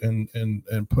over and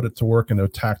put it to work in a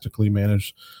tactically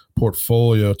managed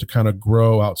portfolio to kind of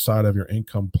grow outside of your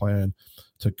income plan,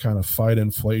 to kind of fight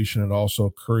inflation and also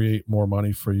create more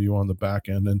money for you on the back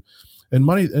end. And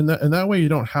money, and that way you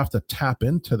don't have to tap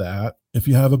into that if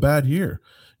you have a bad year.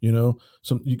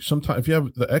 Sometimes if you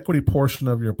have the equity portion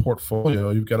of your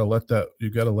portfolio, you've got to let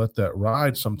that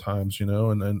ride sometimes,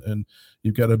 and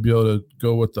you've got to be able to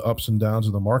go with the ups and downs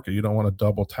of the market. You don't want to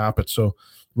double tap it. So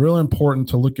real important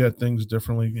to look at things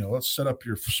differently. Let's set up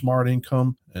your smart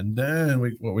income, and then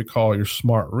what we call your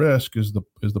smart risk is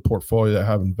the portfolio that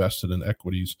have invested in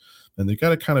equities. And they got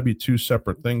to kind of be two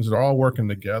separate things. They're all working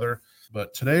together.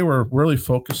 But today we're really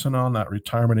focusing on that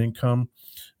retirement income.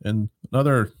 And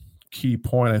another key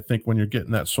point, I think, when you're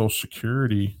getting that Social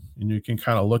Security, and you can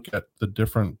kind of look at the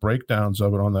different breakdowns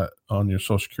of it on your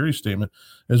Social Security statement,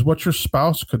 is what your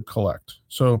spouse could collect.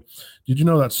 So did you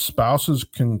know that spouses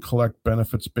can collect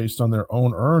benefits based on their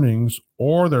own earnings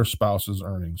or their spouse's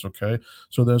earnings? Okay.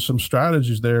 So there's some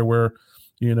strategies there where,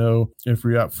 if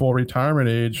you're at full retirement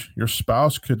age, your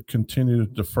spouse could continue to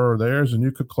defer theirs and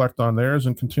you could collect on theirs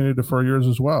and continue to defer yours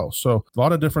as well. So a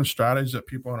lot of different strategies that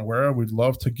people aren't aware of. We'd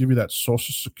love to give you that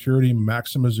Social Security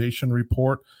maximization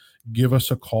report. Give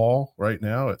us a call right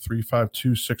now at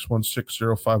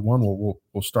 352-616-051.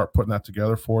 We'll start putting that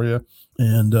together for you.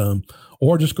 And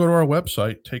or just go to our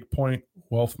website, Take Point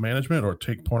Wealth Management or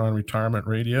Take Point on Retirement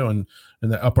Radio. And in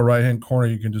the upper right-hand corner,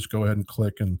 you can just go ahead and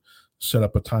click and set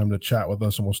up a time to chat with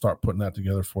us, and we'll start putting that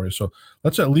together for you. So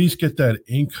let's at least get that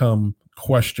income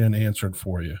question answered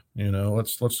for you.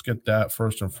 Let's get that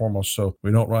first and foremost, so we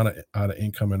don't run out of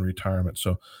income in retirement.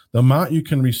 So the amount you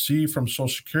can receive from Social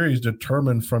Security is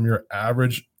determined from your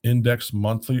average index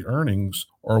monthly earnings,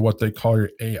 or what they call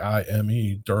your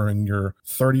AIME, during your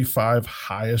 35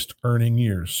 highest earning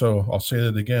years. So I'll say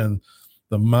that again.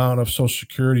 The amount of Social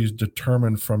Security is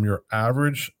determined from your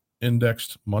average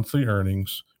indexed monthly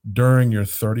earnings during your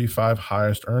 35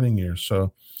 highest earning years.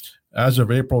 So as of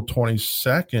April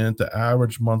 22nd, the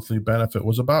average monthly benefit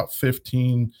was about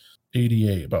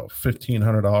 $1,588, about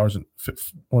 $1,500 and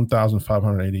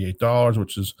 $1,588,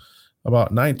 which is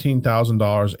about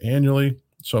 $19,000 annually.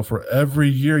 So for every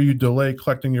year you delay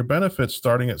collecting your benefits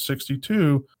starting at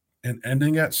 62 and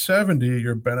ending at 70,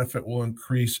 your benefit will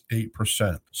increase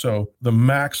 8%. So the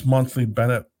max monthly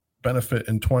benefit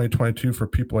in 2022 for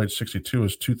people age 62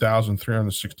 is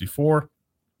 $2,364.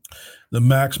 The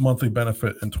max monthly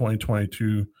benefit in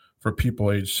 2022 for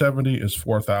people age 70 is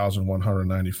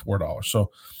 $4,194.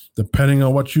 So depending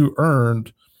on what you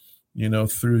earned,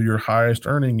 through your highest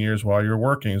earning years while you're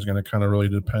working, is going to kind of really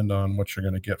depend on what you're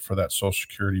going to get for that Social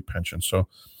Security pension. So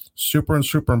super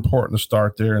important to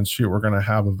start there and see what we're going to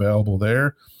have available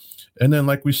there. And then,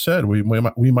 like we said, we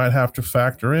might have to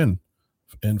factor in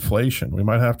inflation. We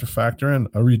might have to factor in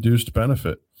a reduced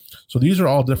benefit. So these are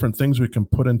all different things we can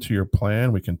put into your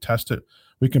plan. We can test it.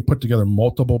 We can put together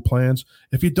multiple plans.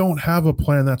 If you don't have a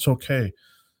plan, that's okay.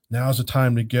 Now's the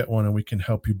time to get one, and we can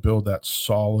help you build that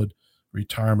solid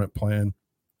retirement plan.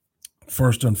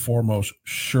 First and foremost,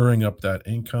 shoring up that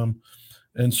income.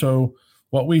 And so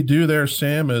what we do there,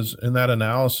 Sam, is in that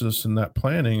analysis and that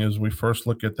planning is we first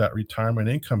look at that retirement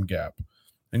income gap.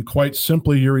 And quite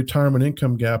simply, your retirement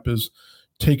income gap is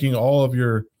taking all of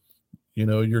your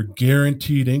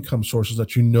guaranteed income sources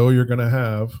that you're going to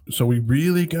have. So we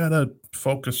really got to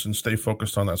focus and stay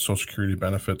focused on that Social Security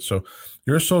benefit. So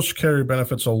your Social Security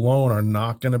benefits alone are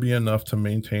not going to be enough to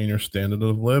maintain your standard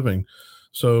of living.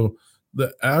 So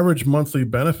the average monthly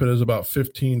benefit is about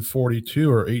 $1,542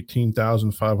 or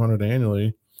 $18,500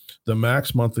 annually. The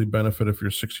max monthly benefit if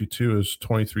you're 62 is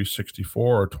 $2,364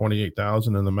 or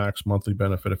 $28,000, and the max monthly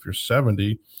benefit if you're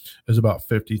 70 is about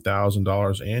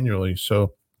 $50,000 annually.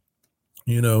 So,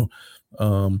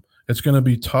 it's going to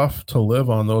be tough to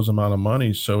live on those amount of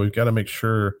money. So we've got to make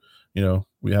sure,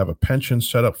 we have a pension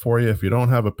set up for you. If you don't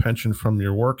have a pension from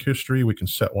your work history, we can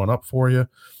set one up for you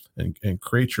and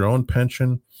create your own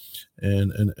pension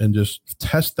and just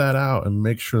test that out and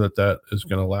make sure that is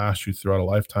going to last you throughout a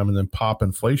lifetime, and then pop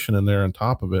inflation in there on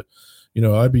top of it.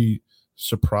 I'd be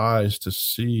surprised to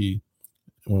see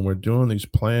when we're doing these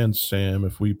plans, Sam,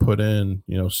 if we put in,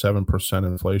 7%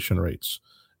 inflation rates.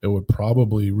 It would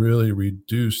probably really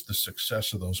reduce the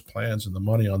success of those plans and the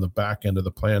money on the back end of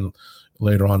the plan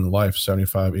later on in life,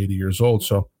 75, 80 years old.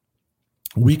 So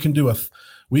we can do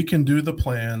the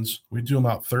plans. We do them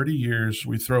out 30 years.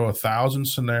 We throw 1,000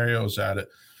 scenarios at it.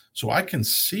 So I can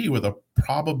see with a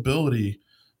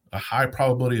high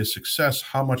probability of success,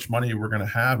 how much money we're going to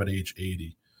have at age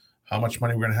 80, how much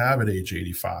money we're going to have at age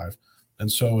 85. And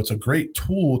so it's a great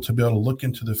tool to be able to look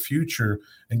into the future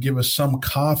and give us some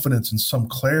confidence and some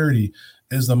clarity.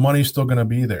 Is the money still going to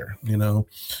be there? And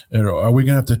are we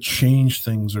going to have to change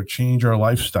things or change our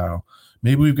lifestyle?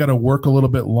 Maybe we've got to work a little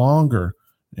bit longer.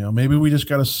 Maybe we just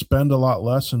got to spend a lot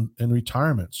less in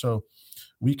retirement. So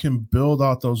we can build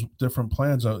out those different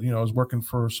plans. I was working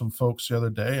for some folks the other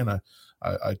day, and I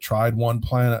tried one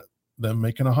plan at them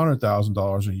making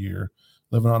 $100,000 a year,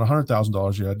 living on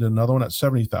 $100,000 a year. I did another one at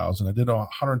 $70,000. I did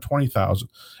 $120,000,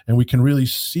 and we can really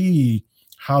see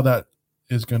how that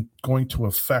is going to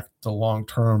affect the long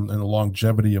term and the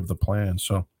longevity of the plan.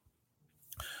 So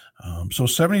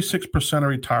 76% of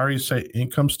retirees say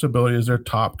income stability is their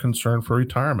top concern for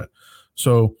retirement.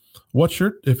 So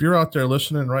if you're out there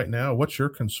listening right now, what's your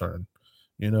concern?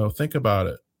 Think about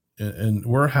it. and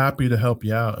we're happy to help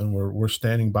you out, and we're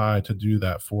standing by to do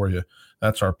that for you.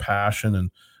 That's our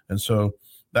passion. And so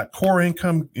that core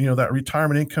income, that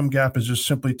retirement income gap is just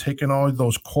simply taking all of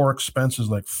those core expenses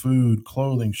like food,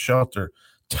 clothing, shelter,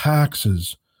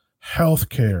 taxes,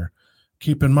 healthcare.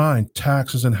 Keep in mind,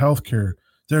 taxes and healthcare,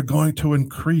 they're going to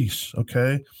increase,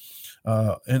 okay?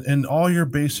 And all your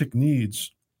basic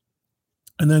needs.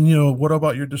 And then, what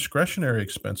about your discretionary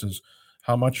expenses?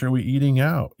 How much are we eating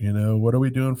out? What are we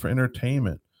doing for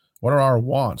entertainment? What are our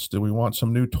wants? Do we want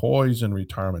some new toys in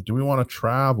retirement? Do we want to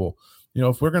travel?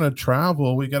 If we're going to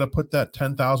travel, we got to put that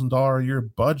 $10,000 a year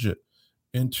budget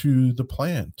into the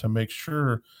plan to make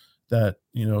sure that,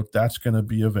 that's going to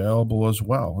be available as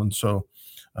well. And so,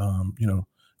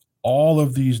 all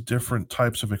of these different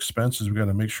types of expenses, we got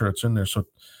to make sure it's in there. So,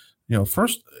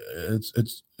 first,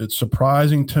 it's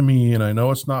surprising to me, and I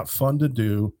know it's not fun to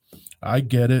do. I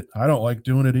get it. I don't like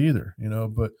doing it either,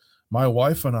 but my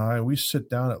wife and I, we sit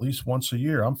down at least once a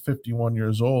year. I'm 51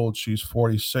 years old. She's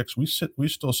 46. We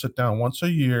still sit down once a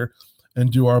year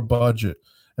and do our budget,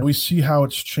 and we see how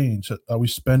it's changed. Are we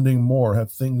spending more?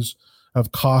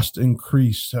 Have costs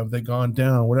increased? Have they gone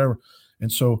down? Whatever.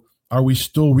 And so are we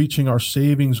still reaching our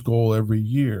savings goal every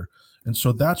year? And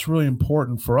so that's really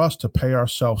important for us to pay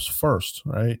ourselves first,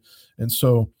 right? And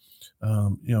so,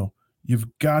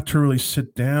 you've got to really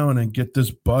sit down and get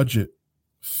this budget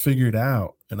figured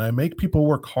out. And I make people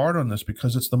work hard on this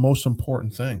because it's the most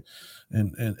important thing.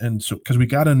 And so, because we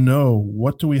got to know,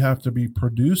 what do we have to be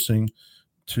producing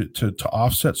to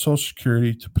offset Social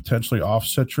Security, to potentially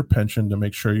offset your pension, to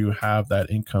make sure you have that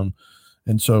income.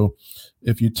 And so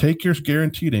if you take your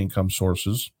guaranteed income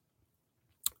sources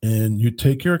and you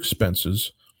take your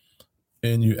expenses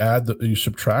and you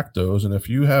subtract those, and if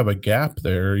you have a gap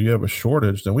there, you have a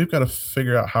shortage, then we've got to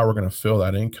figure out how we're going to fill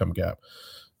that income gap.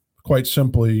 Quite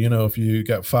simply, if you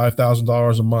got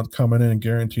 $5,000 a month coming in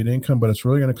guaranteed income, but it's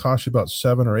really going to cost you about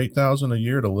 $7,000 or $8,000 a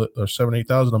year to live, or $7,000,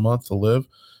 $8,000 a month to live,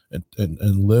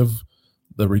 and live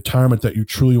the retirement that you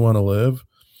truly want to live,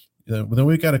 then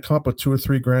we got to come up with $2,000 or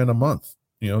 $3,000 a month,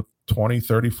 $20,000,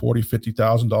 $30,000, $40,000,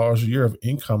 $50,000 a year of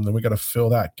income. Then we got to fill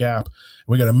that gap.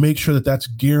 We got to make sure that that's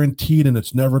guaranteed and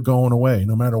it's never going away,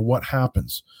 no matter what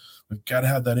happens. We've got to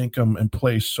have that income in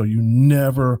place so you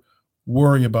never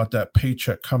worry about that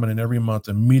paycheck coming in every month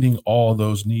and meeting all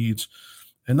those needs.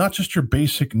 And not just your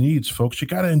basic needs, folks. You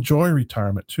got to enjoy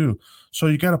retirement too. So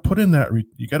you got to put in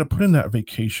that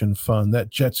vacation fund, that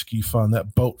jet ski fund,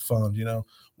 that boat fund,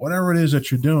 whatever it is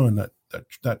that you're doing,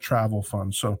 that travel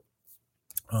fund. So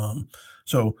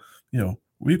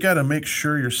we've got to make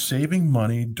sure you're saving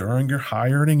money during your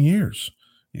high earning years,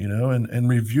 and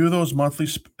review those monthly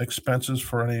expenses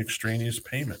for any extraneous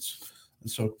payments. And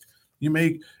so you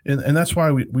may, and that's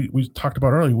why we talked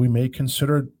about earlier, we may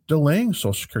consider delaying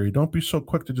Social Security. Don't be so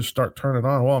quick to just start turning it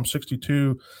on. Well, I'm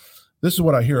 62. This is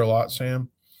what I hear a lot, Sam,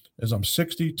 is I'm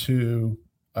 62.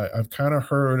 I've kind of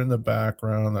heard in the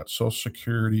background that Social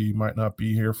Security might not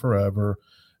be here forever.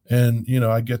 And,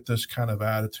 I get this kind of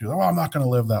attitude, I'm not going to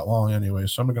live that long anyway,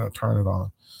 so I'm going to turn it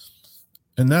on.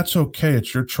 And that's okay.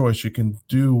 It's your choice. You can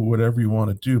do whatever you want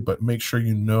to do, but make sure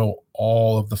you know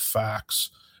all of the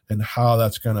facts and how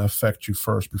that's going to affect you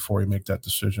first before you make that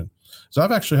decision. So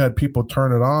I've actually had people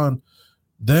turn it on,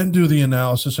 then do the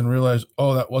analysis and realize,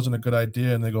 that wasn't a good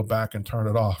idea, and they go back and turn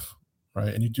it off,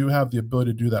 right? And you do have the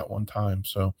ability to do that one time,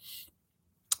 so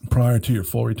prior to your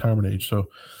full retirement age. So,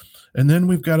 and then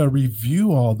we've got to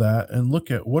review all that and look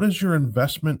at, what is your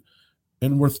investment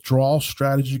and withdrawal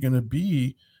strategy going to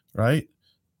be, right,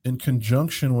 in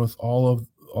conjunction with all of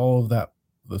that,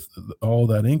 all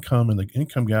that income and the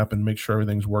income gap, and make sure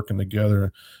everything's working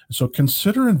together. So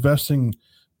consider investing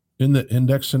in the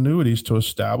index annuities to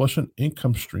establish an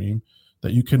income stream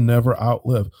that you can never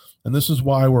outlive. And this is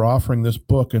why we're offering this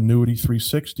book, Annuity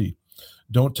 360.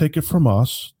 Don't take it from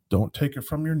us. Don't take it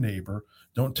from your neighbor.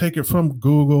 Don't take it from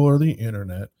Google or the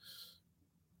internet.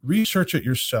 Research it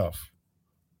yourself.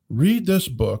 Read this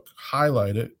book,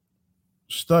 highlight it,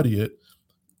 study it,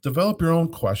 develop your own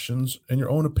questions and your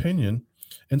own opinion,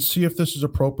 and see if this is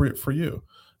appropriate for you.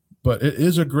 But it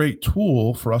is a great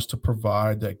tool for us to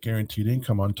provide that guaranteed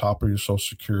income on top of your Social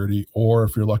Security, or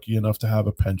if you're lucky enough to have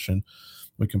a pension,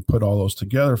 we can put all those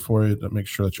together for you to make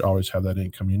sure that you always have that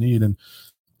income you need.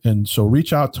 And so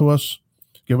reach out to us.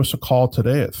 Give us a call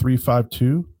today at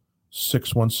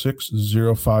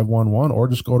 352-616-0511, or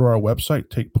just go to our website,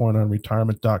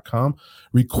 takepointonretirement.com.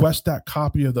 Request that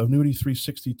copy of the Annuity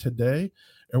 360 today,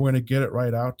 and we're going to get it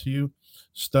right out to you.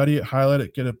 Study it, highlight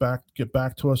it, get back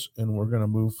to us, and we're going to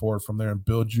move forward from there and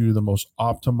build you the most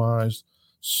optimized,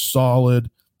 solid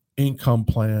income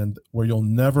plan where you'll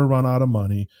never run out of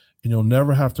money and you'll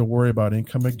never have to worry about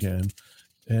income again.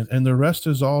 And the rest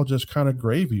is all just kind of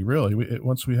gravy, really,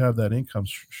 once we have that income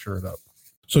shored up.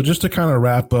 So just to kind of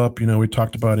wrap up, we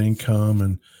talked about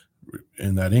income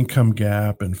and that income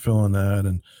gap and filling that.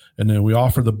 And then we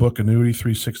offer the book Annuity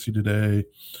 360 today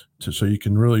so you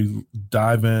can really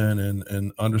dive in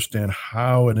and understand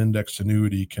how an index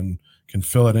annuity can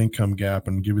fill that income gap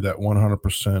and give you that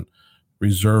 100%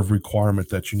 reserve requirement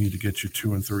that you need to get you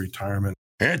to and through retirement.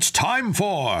 It's time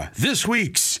for this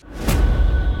week's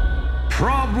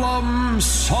Problem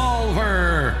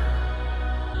Solver.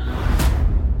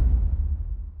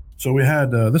 So we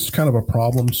had, this is kind of a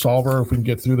problem solver. If we can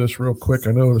get through this real quick.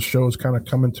 I know the show is kind of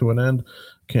coming to an end.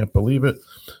 Can't believe it,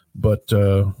 but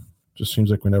just seems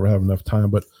like we never have enough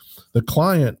time. But the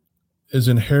client is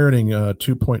inheriting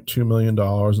 $2.2 million,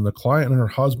 and the client and her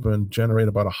husband generate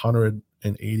about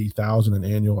 $180,000 in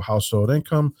annual household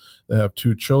income. They have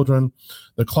 2 children.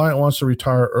 The client wants to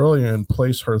retire earlier and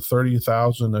place her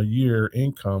 $30,000 a year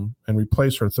income and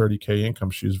replace her $30K income.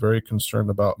 She's very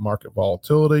concerned about market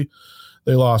volatility.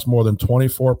 They lost more than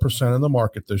 24% in the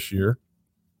market this year.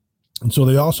 And so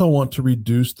they also want to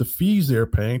reduce the fees they're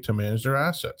paying to manage their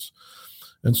assets.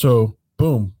 And so,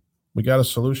 boom, we got a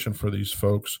solution for these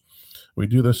folks. We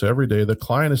do this every day. The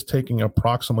client is taking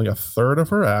approximately a third of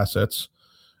her assets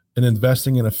and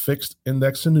investing in a fixed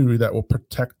index annuity that will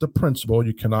protect the principal.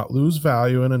 You cannot lose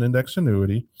value in an index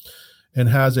annuity, and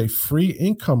has a free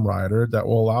income rider that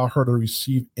will allow her to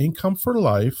receive income for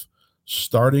life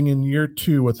starting in year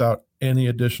 2 without any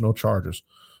additional charges.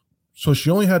 So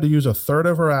she only had to use a third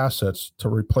of her assets to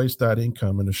replace that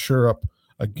income and assure up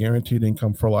a guaranteed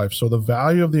income for life. So the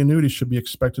value of the annuity should be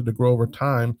expected to grow over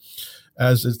time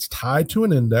as it's tied to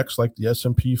an index like the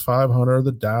S&P 500,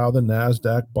 the Dow, the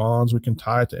NASDAQ bonds. We can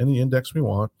tie it to any index we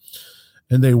want.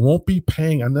 And they won't be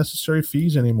paying unnecessary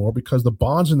fees anymore because the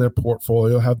bonds in their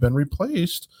portfolio have been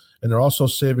replaced, and they're also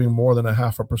saving more than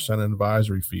 0.5% in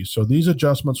advisory fees. So these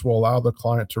adjustments will allow the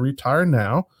client to retire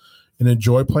now and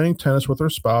enjoy playing tennis with her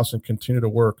spouse and continue to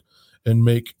work and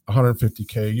make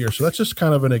 $150K a year. So that's just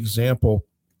kind of an example.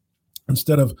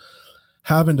 Instead of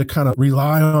having to kind of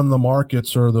rely on the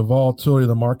markets or the volatility of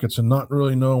the markets and not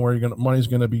really knowing where money's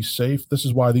going to be safe, this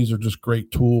is why these are just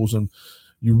great tools, and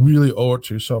you really owe it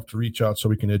to yourself to reach out so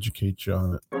we can educate you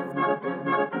on it.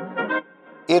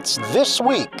 It's This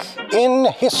Week in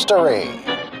History.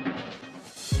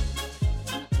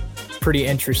 Pretty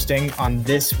interesting. On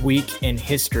This Week in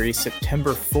History,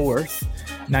 September 4th,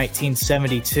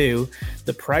 1972,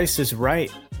 The Price is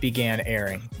Right began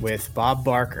airing with Bob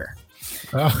Barker.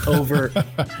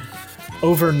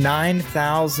 Over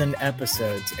 9,000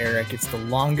 episodes, Eric. It's the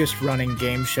longest running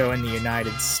game show in the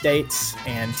United States,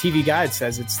 and TV Guide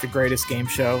says it's the greatest game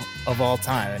show of all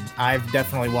time. And I've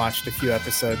definitely watched a few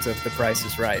episodes of The Price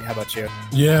is Right. How about you?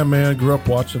 Yeah, man, grew up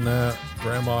watching that.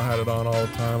 Grandma had it on all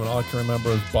the time, and all I can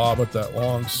remember is Bob with that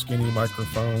long, skinny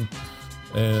microphone.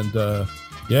 And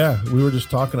yeah, we were just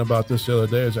talking about this the other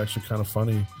day. It's actually kind of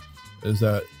funny, is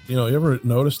that, you ever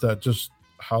notice that just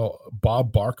how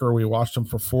Bob Barker, we watched him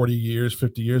for 40 years,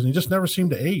 50 years, and he just never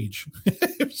seemed to age.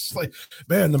 It's like,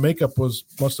 man, the makeup must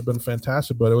have been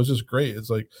fantastic, but it was just great. It's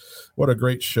like, what a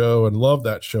great show, and love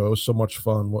that show. It was so much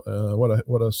fun.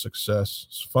 What a success.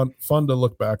 It's fun to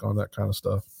look back on that kind of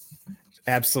stuff.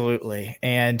 Absolutely.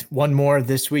 And one more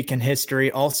This Week in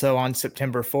History, also on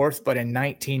September 4th, but in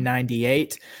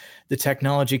 1998, the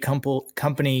technology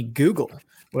company Google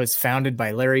was founded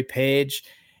by Larry Page.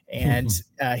 And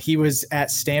he was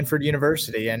at Stanford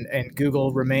University, and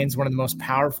Google remains one of the most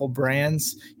powerful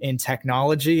brands in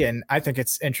technology. And I think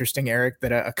it's interesting, Eric,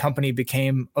 that a company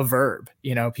became a verb.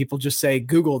 People just say,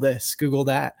 Google this, Google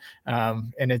that.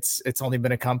 And it's only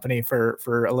been a company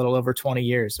for a little over 20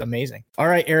 years. Amazing. All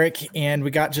right, Eric, and we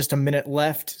got just a minute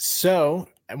left. So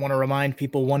I want to remind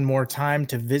people one more time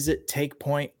to visit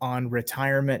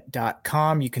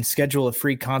takepointonretirement.com. You can schedule a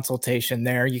free consultation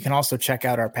there. You can also check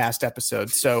out our past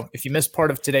episodes. So if you missed part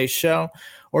of today's show,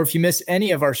 or if you miss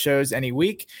any of our shows any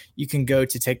week, you can go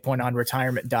to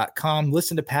takepointonretirement.com,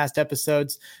 listen to past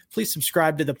episodes. Please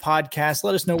subscribe to the podcast.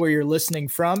 Let us know where you're listening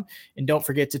from. And don't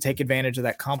forget to take advantage of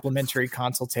that complimentary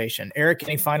consultation. Eric,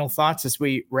 any final thoughts as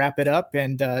we wrap it up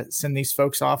and send these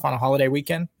folks off on a holiday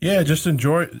weekend? Yeah, just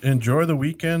enjoy the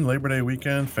weekend, Labor Day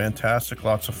weekend. Fantastic.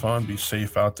 Lots of fun. Be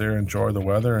safe out there. Enjoy the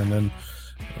weather. And then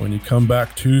when you come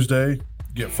back Tuesday,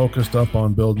 get focused up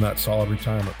on building that solid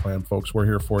retirement plan, folks. We're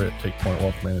here for you at Take Point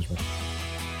Wealth Management.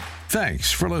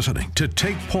 Thanks for listening to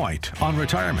Take Point on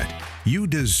Retirement. You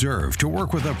deserve to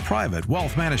work with a private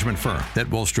wealth management firm that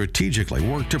will strategically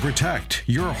work to protect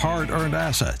your hard-earned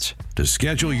assets. To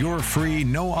schedule your free,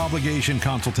 no-obligation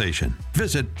consultation,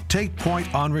 visit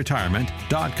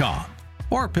TakePointOnRetirement.com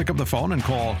or pick up the phone and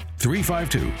call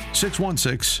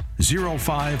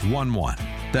 352-616-0511.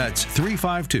 That's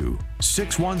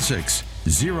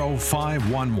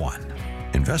 352-616-0511.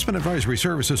 Investment advisory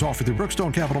services offered through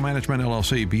Brookstone Capital Management,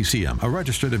 LLC, BCM, a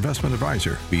registered investment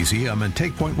advisor. BCM and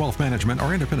TakePoint Wealth Management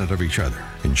are independent of each other.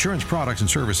 Insurance products and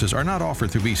services are not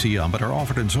offered through BCM, but are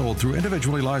offered and sold through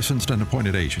individually licensed and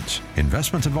appointed agents.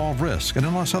 Investments involve risk and,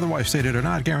 unless otherwise stated, are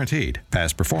not guaranteed.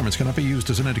 Past performance cannot be used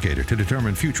as an indicator to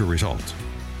determine future results.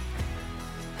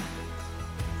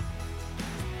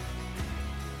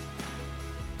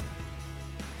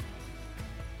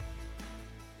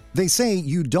 They say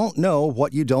you don't know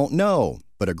what you don't know,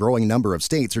 but a growing number of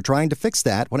states are trying to fix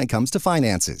that when it comes to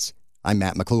finances. I'm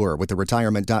Matt McClure with the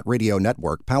Retirement.Radio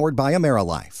Network, powered by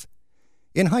AmeriLife.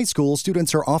 In high school,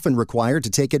 students are often required to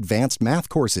take advanced math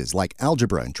courses like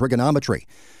algebra and trigonometry.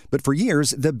 But for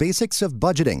years, the basics of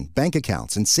budgeting, bank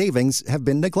accounts, and savings have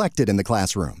been neglected in the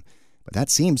classroom. But that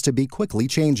seems to be quickly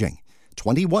changing.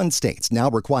 21 states now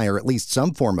require at least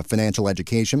some form of financial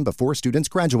education before students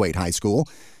graduate high school.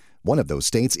 One of those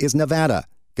states is Nevada.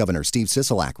 Governor Steve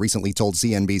Sisolak recently told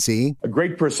CNBC, a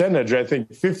great percentage, I think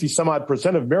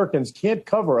 50-some-odd% of Americans can't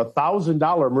cover a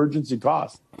 $1,000 emergency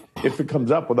cost if it comes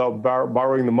up without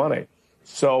borrowing the money.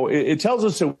 So it tells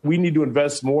us that we need to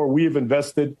invest more. We have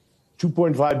invested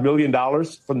 $2.5 million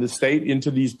from the state into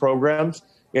these programs.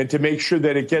 And to make sure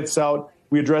that it gets out,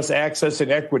 we address access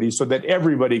and equity so that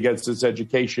everybody gets this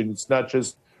education. It's not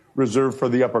just reserved for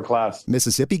the upper class.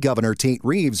 Mississippi Governor Tate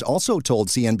Reeves also told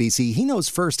CNBC he knows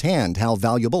firsthand how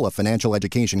valuable a financial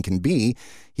education can be.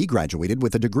 He graduated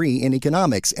with a degree in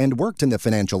economics and worked in the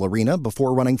financial arena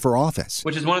before running for office.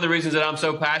 Which is one of the reasons that I'm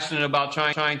so passionate about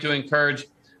trying to encourage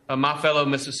my fellow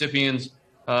Mississippians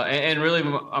and really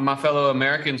my fellow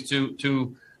Americans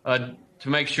to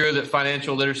make sure that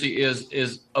financial literacy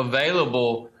is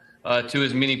available to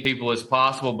as many people as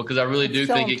possible, because I really do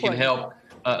think it can help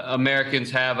Americans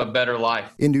have a better life.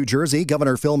 In New Jersey,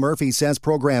 Governor Phil Murphy says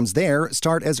programs there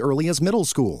start as early as middle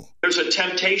school. There's a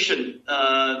temptation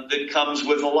that comes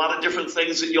with a lot of different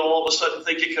things that you all of a sudden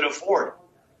think you can afford.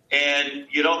 And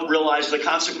you don't realize the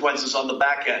consequences on the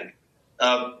back end,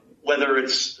 whether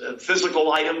it's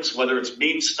physical items, whether it's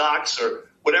meme stocks or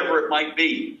whatever it might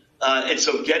be. And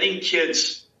so getting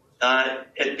kids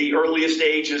at the earliest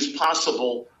ages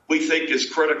possible, we think, is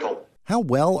critical. How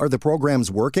well are the programs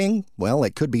working? Well,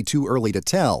 it could be too early to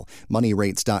tell.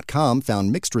 MoneyRates.com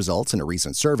found mixed results in a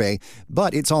recent survey,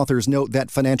 but its authors note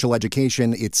that financial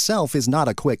education itself is not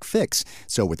a quick fix,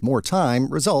 so with more time,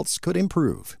 results could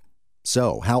improve.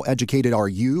 So, how educated are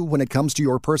you when it comes to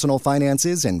your personal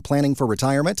finances and planning for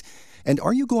retirement? And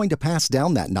are you going to pass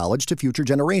down that knowledge to future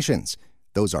generations?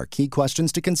 Those are key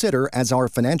questions to consider as our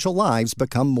financial lives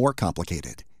become more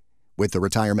complicated. With the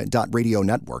Retirement.Radio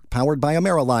Network, powered by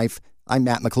AmeriLife, I'm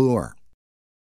Matt McClure.